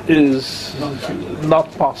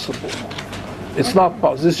not possible. It's not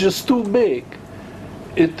possible. It's just too big.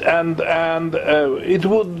 It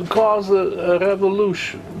would cause a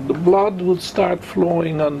revolution. The blood would start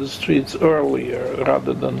flowing on the streets earlier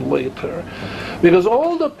rather than later, because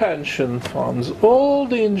all the pension funds, all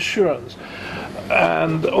the insurance,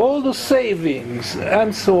 and all the savings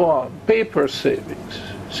and so on, paper savings.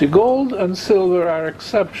 See, gold and silver are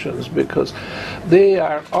exceptions because they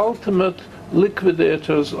are ultimate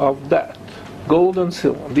liquidators of debt. Gold and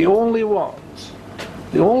silver, the only ones,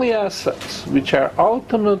 the only assets which are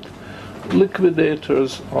ultimate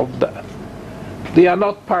liquidators of debt. They are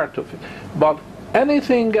not part of it. But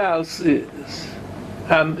anything else is.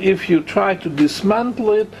 And if you try to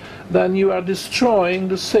dismantle it, then you are destroying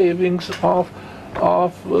the savings of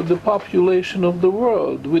the population of the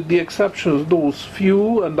world, with the exception of those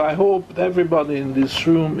few, and I hope everybody in this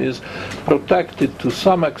room is protected to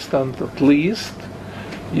some extent at least,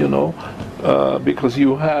 because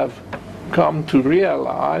you have come to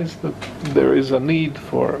realize that there is a need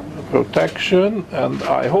for protection, and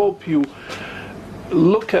I hope you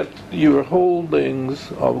look at your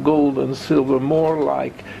holdings of gold and silver more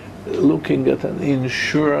like looking at an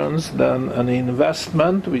insurance than an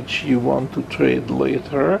investment which you want to trade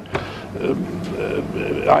later.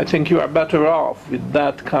 I think you are better off with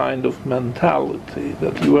that kind of mentality,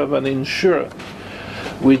 that you have an insurance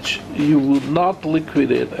which you would not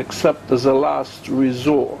liquidate except as a last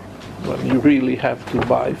resort when you really have to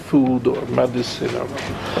buy food or medicine.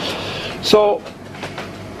 So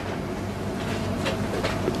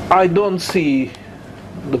I don't see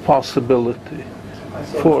the possibility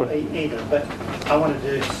for either, but I wanted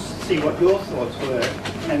to see what your thoughts were,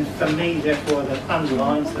 and for me, therefore, that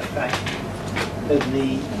underlines the fact that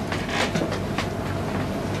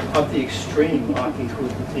of the extreme likelihood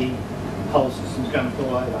that the whole system's going to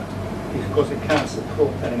fall over, because it can't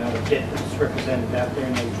support that amount of debt that's represented out there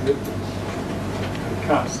in those derivatives. It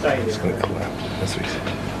can't stay there. It's going to collapse. That's what he said.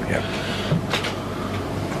 Yeah.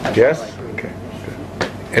 Yes? Okay. Good.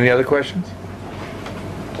 Any other questions?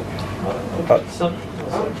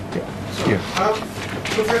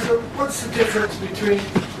 Professor, what's the difference between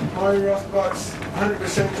Murray Rothbard's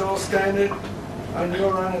 100% gold standard and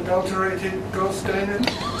your unadulterated gold standard?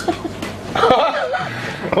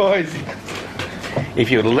 Boys, if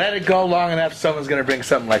you let it go long enough, someone's going to bring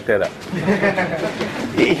something like that up.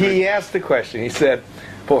 He asked the question. He said,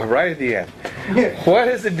 boy, right at the end, what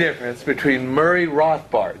is the difference between Murray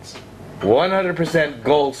Rothbard's 100%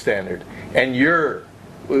 gold standard and your,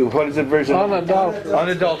 what is it version? Unadulterated.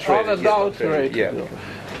 Unadulterated. Yeah.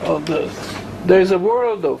 There's a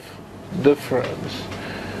world of difference.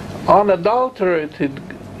 Unadulterated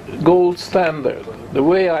gold standard, the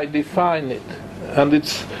way I define it, and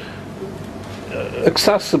it's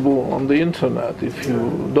accessible on the internet. If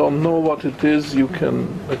you don't know what it is, you can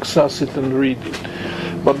access it and read it.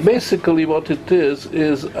 But basically what it is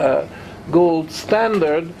a gold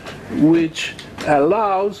standard which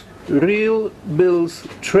allows real bills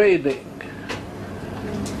trading.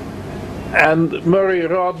 And Murray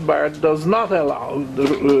Rothbard does not allow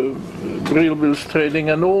the, real bills trading,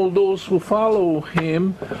 and all those who follow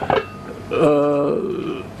him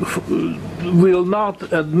will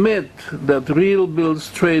not admit that real bills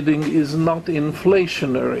trading is not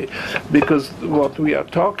inflationary, because what we are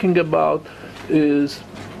talking about is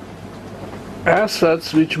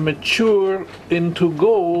assets which mature into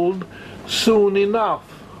gold soon enough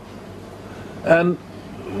and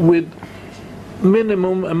with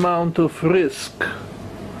minimum amount of risk.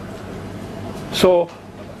 So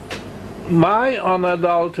my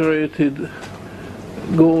unadulterated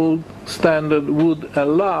gold standard would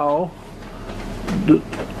allow the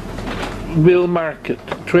bill market,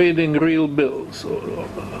 trading real bills.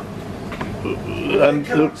 And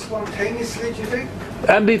come up spontaneously, do you think?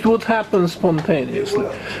 And it would happen spontaneously.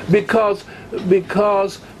 Because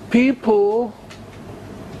people,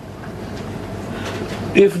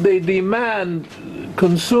 if they demand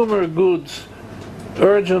consumer goods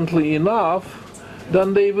urgently enough,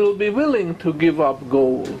 then they will be willing to give up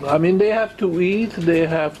gold. I mean, they have to eat, they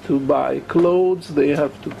have to buy clothes, they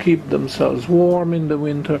have to keep themselves warm in the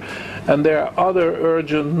winter, and there are other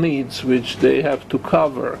urgent needs which they have to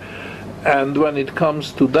cover. And when it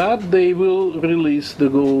comes to that, they will release the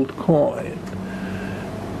gold coin.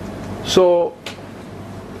 So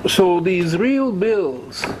these real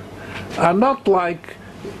bills are not like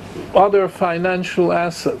other financial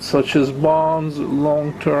assets, such as bonds,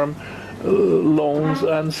 long-term loans,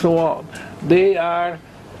 and so on. They are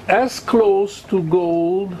as close to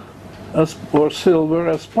gold or silver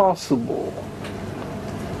as possible.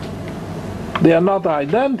 They are not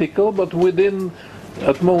identical, but within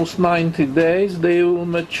at most 90 days they will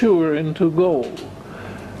mature into gold.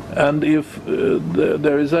 And if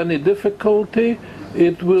there is any difficulty,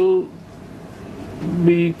 it will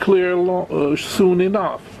be clear soon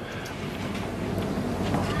enough.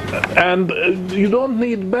 And you don't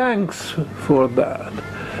need banks for that.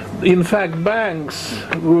 In fact, banks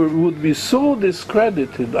would be so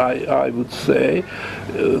discredited, I would say,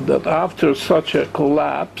 that after such a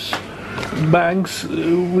collapse, banks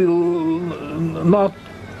will not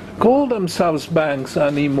call themselves banks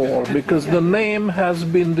anymore, because the name has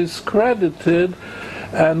been discredited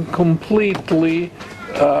and completely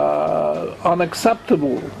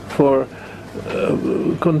unacceptable for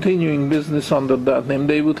continuing business under that name.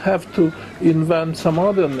 They would have to invent some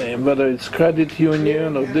other name, whether it's credit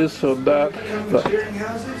union or this or that. But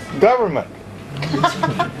Government.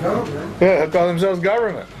 Government. Yeah, they call themselves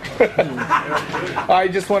government. I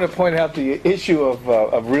just want to point out the issue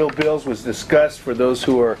of real bills was discussed, for those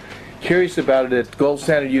who are curious about it, at Gold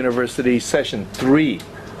Standard University Session 3.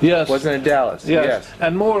 yes, Wasn't it Dallas? yes,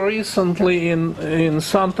 and more recently in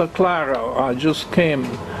Santa Clara. I just came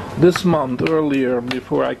this month. Earlier,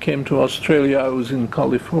 before I came to Australia, I was in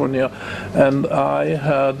California, and I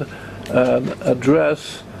had an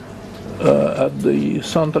address at the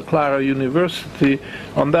Santa Clara University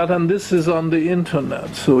on that, and this is on the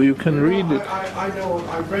internet, so you can read it. I know,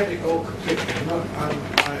 I've read it all completely.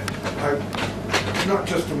 Not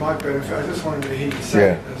just for my benefit, I just wanted to hear you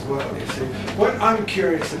say it as well, you see. What I'm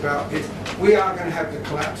curious about is, we are going to have the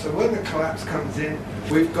collapse, so when the collapse comes in,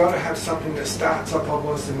 we've got to have something that starts up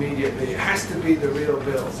almost immediately. It has to be the real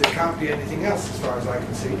bills. It can't be anything else, as far as I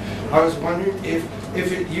can see. I was wondering if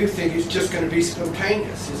you think it's just going to be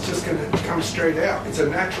spontaneous. It's just going to come straight out. It's a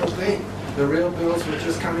natural thing. The real bills will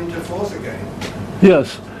just come into force again.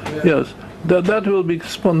 Yes, Yeah. yes. That will be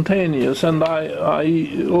spontaneous, and I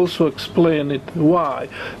also explain it why.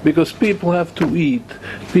 Because people have to eat,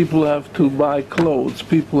 people have to buy clothes,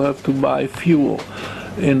 people have to buy fuel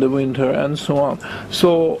in the winter, and so on.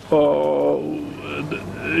 So,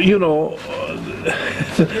 You know,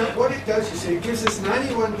 what it does, you see, it gives us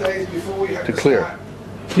 91 days before we have To to clear. start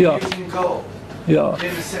yeah, using gold, yeah,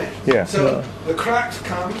 in a sense. Yeah. So the collapse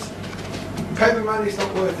comes, paper money's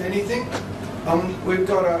not worth anything. We've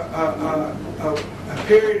got a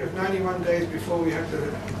period of 91 days before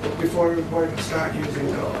everybody can start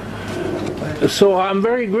using gold. So I'm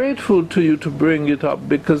very grateful to you to bring it up,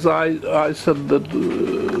 because I said that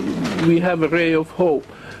we have a ray of hope,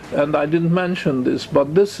 and I didn't mention this,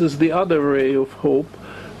 but this is the other ray of hope,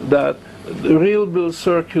 that the real bill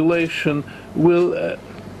circulation will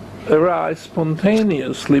arise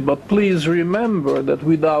spontaneously. But please remember that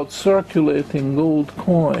without circulating gold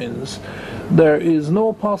coins, there is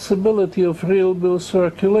no possibility of real bill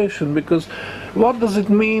circulation, because what does it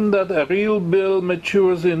mean that a real bill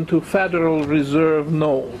matures into Federal Reserve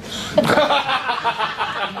notes?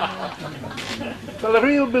 Well, a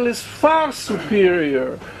real bill is far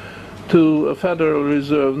superior to a Federal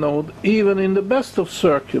Reserve note, even in the best of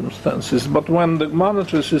circumstances. But when the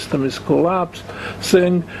monetary system is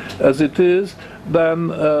collapsing, as it is, then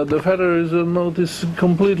the Federal Reserve note is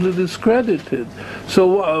completely discredited.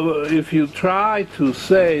 So if you try to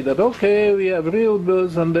say that, okay, we have real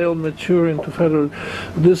bills and they'll mature into federal,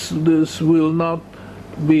 this will not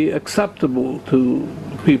be acceptable to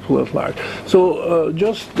people at large. So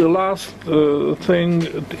just the last thing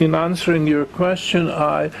in answering your question,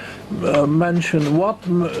 I mentioned what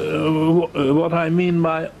I mean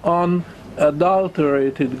by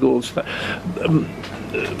unadulterated gold standard.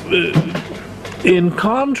 In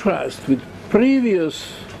contrast with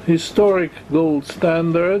previous historic gold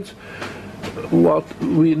standards, what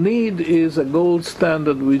we need is a gold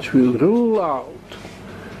standard which will rule out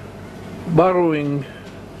borrowing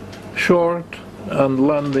short and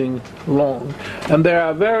lending long. And there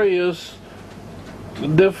are various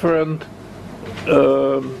different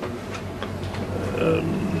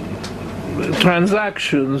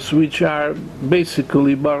transactions which are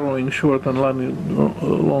basically borrowing short and lending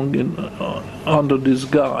long under this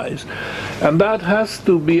guise. And that has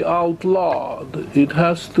to be outlawed. It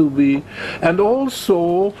has to be, and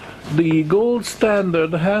also the gold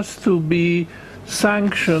standard has to be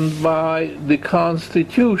sanctioned by the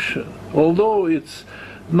Constitution, although it's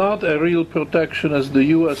not a real protection as the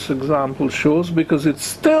US example shows, because it's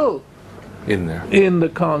still in there. In the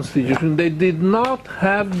Constitution. They did not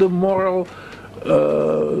have the moral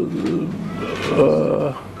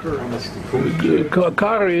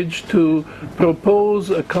courage to propose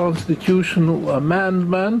a constitutional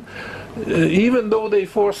amendment, even though they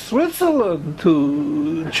forced Switzerland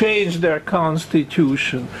to change their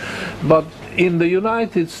constitution. But in the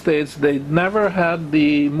United States, they never had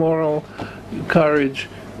the moral courage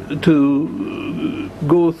to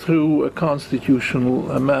go through a constitutional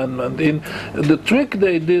amendment. The trick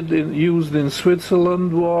they used in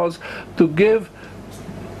Switzerland was to give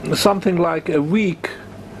something like a week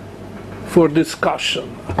for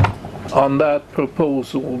discussion on that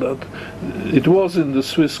proposal, that it was in the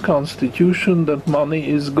Swiss constitution that money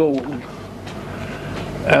is gold.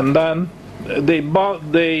 And then they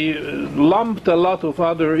lumped a lot of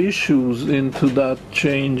other issues into that,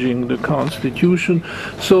 changing the constitution,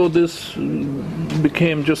 so this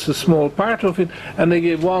became just a small part of it, and they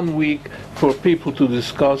gave 1 week for people to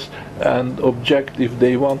discuss and object if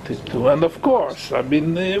they wanted to. And of course, I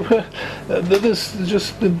mean, this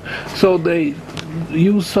just, so they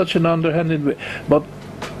used such an underhanded way. But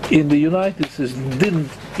in the United States, didn't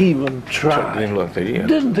even try.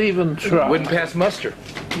 Didn't even try. Wouldn't pass muster.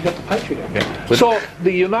 You got the Patriot Act. Yeah. So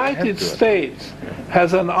the United States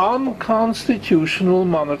has an unconstitutional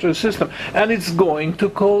monetary system, and it's going to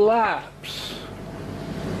collapse.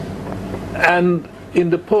 And in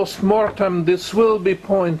the post-mortem, this will be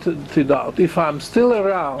pointed out. If I'm still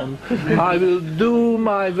around, I will do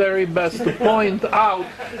my very best to point out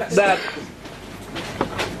that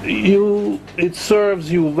it serves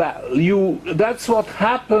you well. That's what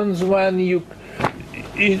happens when you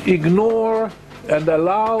ignore and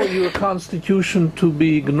allow your constitution to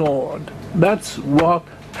be ignored. That's what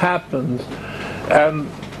happens. And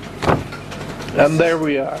there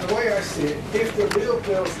we are. The way I see it, if the real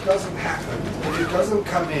bills doesn't happen, if it doesn't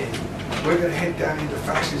come in, we're going to head down into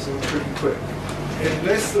fascism pretty quick.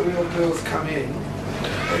 Unless the real bills come in,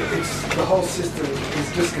 the whole system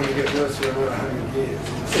is just going to get worse for another 100 years.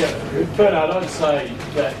 Yeah, Bernard, I'd say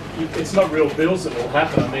that it's not real bills that will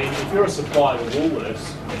happen. I mean, if you're a supplier to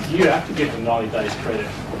Woolworths, you have to give them 90 days credit.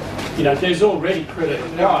 You know, there's already credit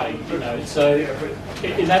applied, you know, so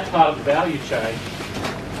in that part of the value chain,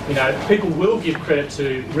 you know, people will give credit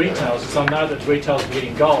to retailers, because I know that retailers are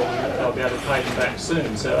getting gold and they'll be able to pay them back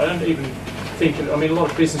soon. So I don't even think, I mean, a lot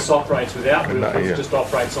of business operates without real bills, it just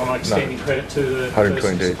operates on extending credit to the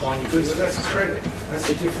person supplying your goods. Well, that's credit. That's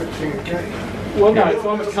a different thing again. Well, no, if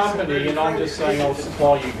I'm a company and I'm just saying I'll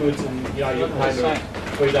supply you goods and, you know, you pay me in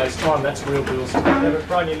 3 days' time, that's real bills. Yeah, but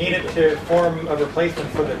Ron, you need it to form a replacement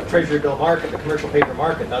for the treasury bill market, the commercial paper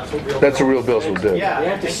market. That's what real bills will do. Yeah,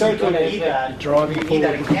 and so you need that. You need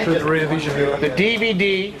that. You can't just The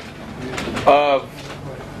DVD of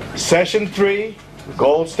Session 3,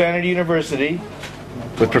 Gold Standard University,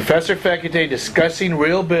 with Professor Fekete discussing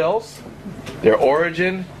real bills, their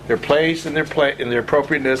origin, their place, and their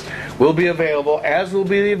appropriateness, will be available, as will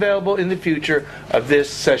be available in the future of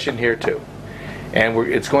this session here too. And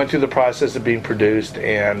it's going through the process of being produced,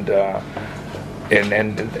 and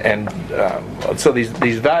so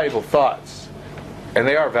these valuable thoughts, and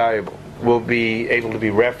they are valuable, will be able to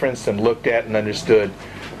be referenced and looked at and understood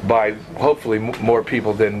by hopefully more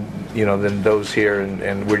people than than those here,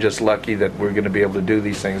 and we're just lucky that we're going to be able to do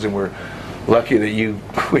these things, and we're lucky that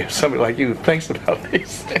we have somebody like you who thinks about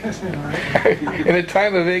these things in a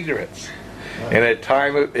time of ignorance.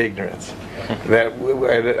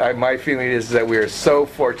 My feeling is that we are so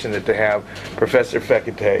fortunate to have Professor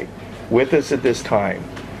Fekete with us at this time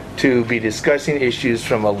to be discussing issues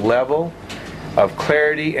from a level of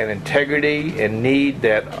clarity and integrity and need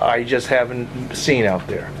that I just haven't seen out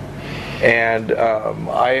there. And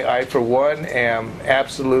I, for one, am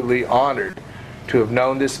absolutely honored to have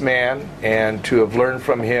known this man and to have learned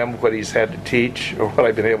from him what he's had to teach, or what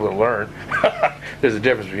I've been able to learn. There's a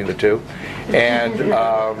difference between the two. And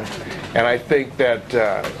I think that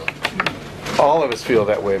all of us feel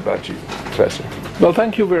that way about you, Professor. Well,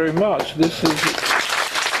 thank you very much. This is...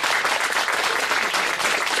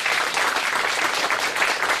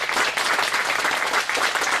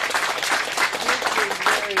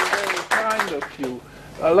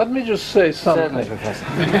 let me just say something. Certainly, Professor.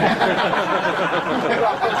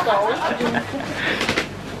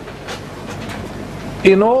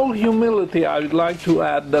 In all humility, I would like to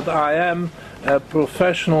add that I am a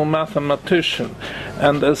professional mathematician,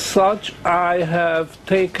 and as such I have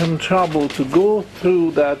taken trouble to go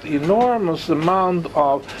through that enormous amount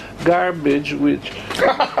of garbage which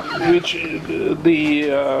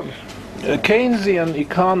the Keynesian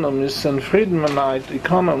economists and Friedmanite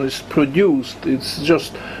economists produced. It's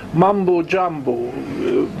just mumbo jumbo,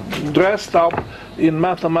 dressed up in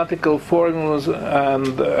mathematical formulas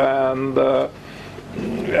and a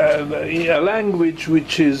language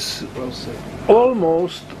which is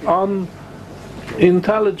almost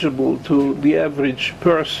unintelligible to the average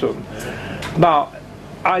person. Now,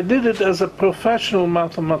 I did it as a professional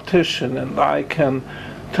mathematician, and I can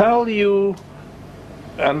tell you,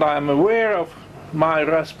 and I'm aware of my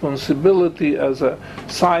responsibility as a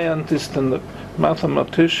scientist and a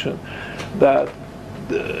mathematician, that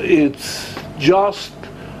it's just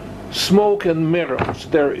smoke and mirrors.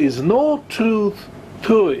 There is no truth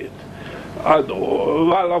to it. Of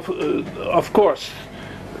course,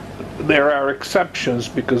 there are exceptions,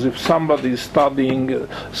 because if somebody is studying a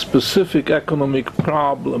specific economic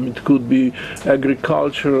problem, it could be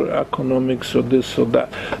agricultural economics or this or that.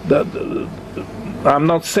 I'm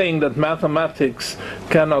not saying that mathematics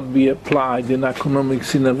cannot be applied in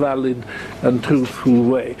economics in a valid and truthful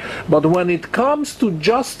way. But when it comes to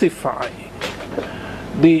justifying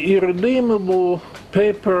the irredeemable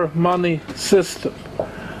paper money system,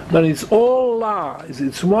 then it's all lies.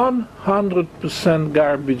 It's 100%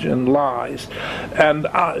 garbage and lies. And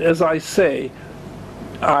as I say,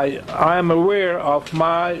 I am aware of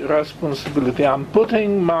my responsibility. I'm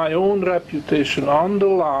putting my own reputation on the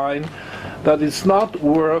line, that it's not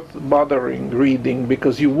worth bothering reading,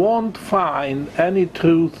 because you won't find any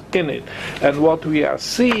truth in it. And what we are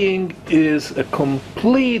seeing is a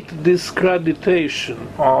complete discreditation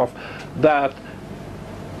of that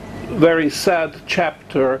very sad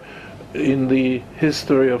chapter in the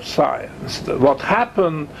history of science. What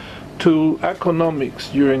happened to economics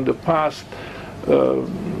during the past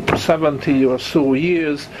 70 or so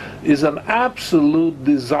years is an absolute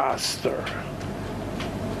disaster.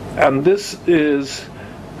 And this is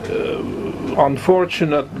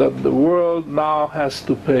unfortunate that the world now has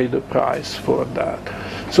to pay the price for that.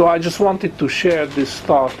 So I just wanted to share this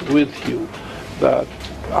thought with you, that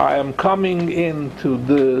I am coming into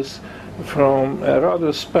this from a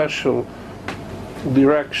rather special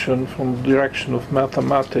direction, from the direction of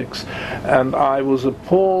mathematics, and I was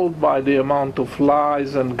appalled by the amount of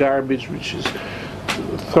lies and garbage which is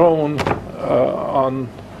thrown on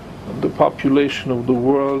the population of the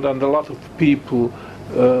world, and a lot of people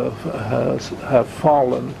have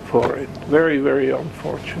fallen for it. Very, very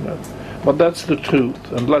unfortunate. But that's the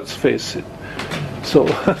truth, and let's face it. So,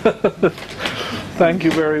 thank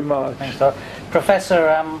you very much. Thanks, Doc. Professor,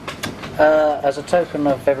 as a token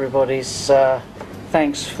of everybody's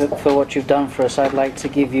thanks for what you've done for us, I'd like to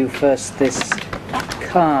give you first this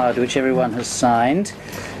card, which everyone has signed.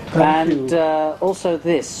 And also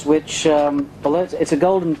this, which, although it's a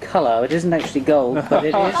golden colour, it isn't actually gold, but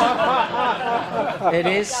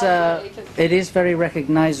it is very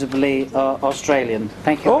recognisably Australian.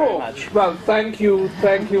 Thank you very much. Well, thank you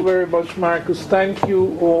very much, Marcus. Thank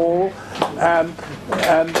you all,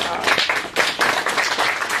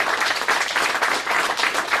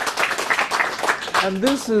 and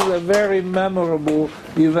this is a very memorable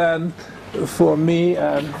event for me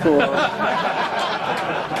and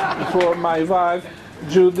for my wife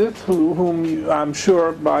Judith, whom I'm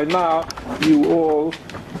sure by now you all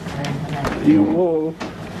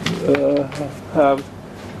have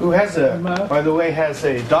who has a, by the way, has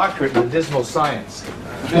a doctorate in dismal science.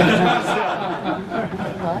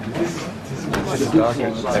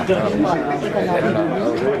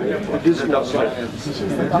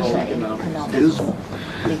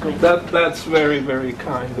 That's very, very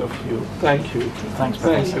kind of you. Thank you. Thanks.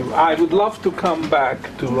 Thank you. I would love to come back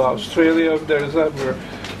to Australia if there's ever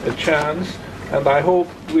a chance, and I hope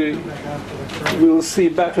we will see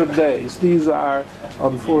better days. These are,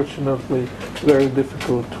 unfortunately, very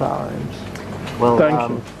difficult times. Well, Thank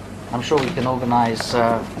you. I'm sure we can organise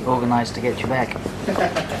to get you back.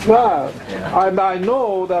 Well, and I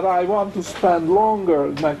know that I want to spend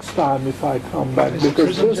longer next time if I come back,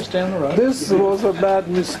 because this was a bad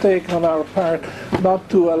mistake on our part not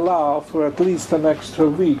to allow for at least an extra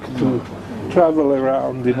week to travel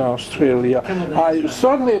around in Australia. I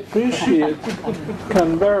certainly appreciate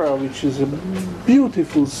Canberra, which is a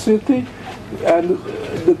beautiful city, and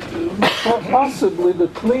possibly the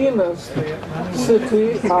cleanest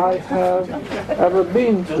city I have ever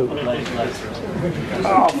been to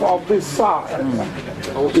of this size.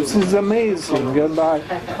 This is amazing, and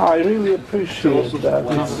I really appreciate that.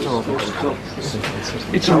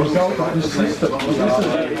 It's a result of the system.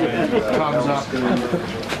 Comes up.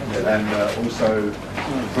 And also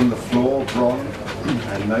from the floor, Bron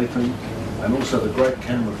and Nathan, and also the great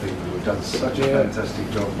camera people who have done such a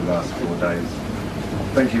fantastic job the last 4 days.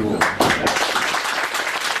 Thank you all.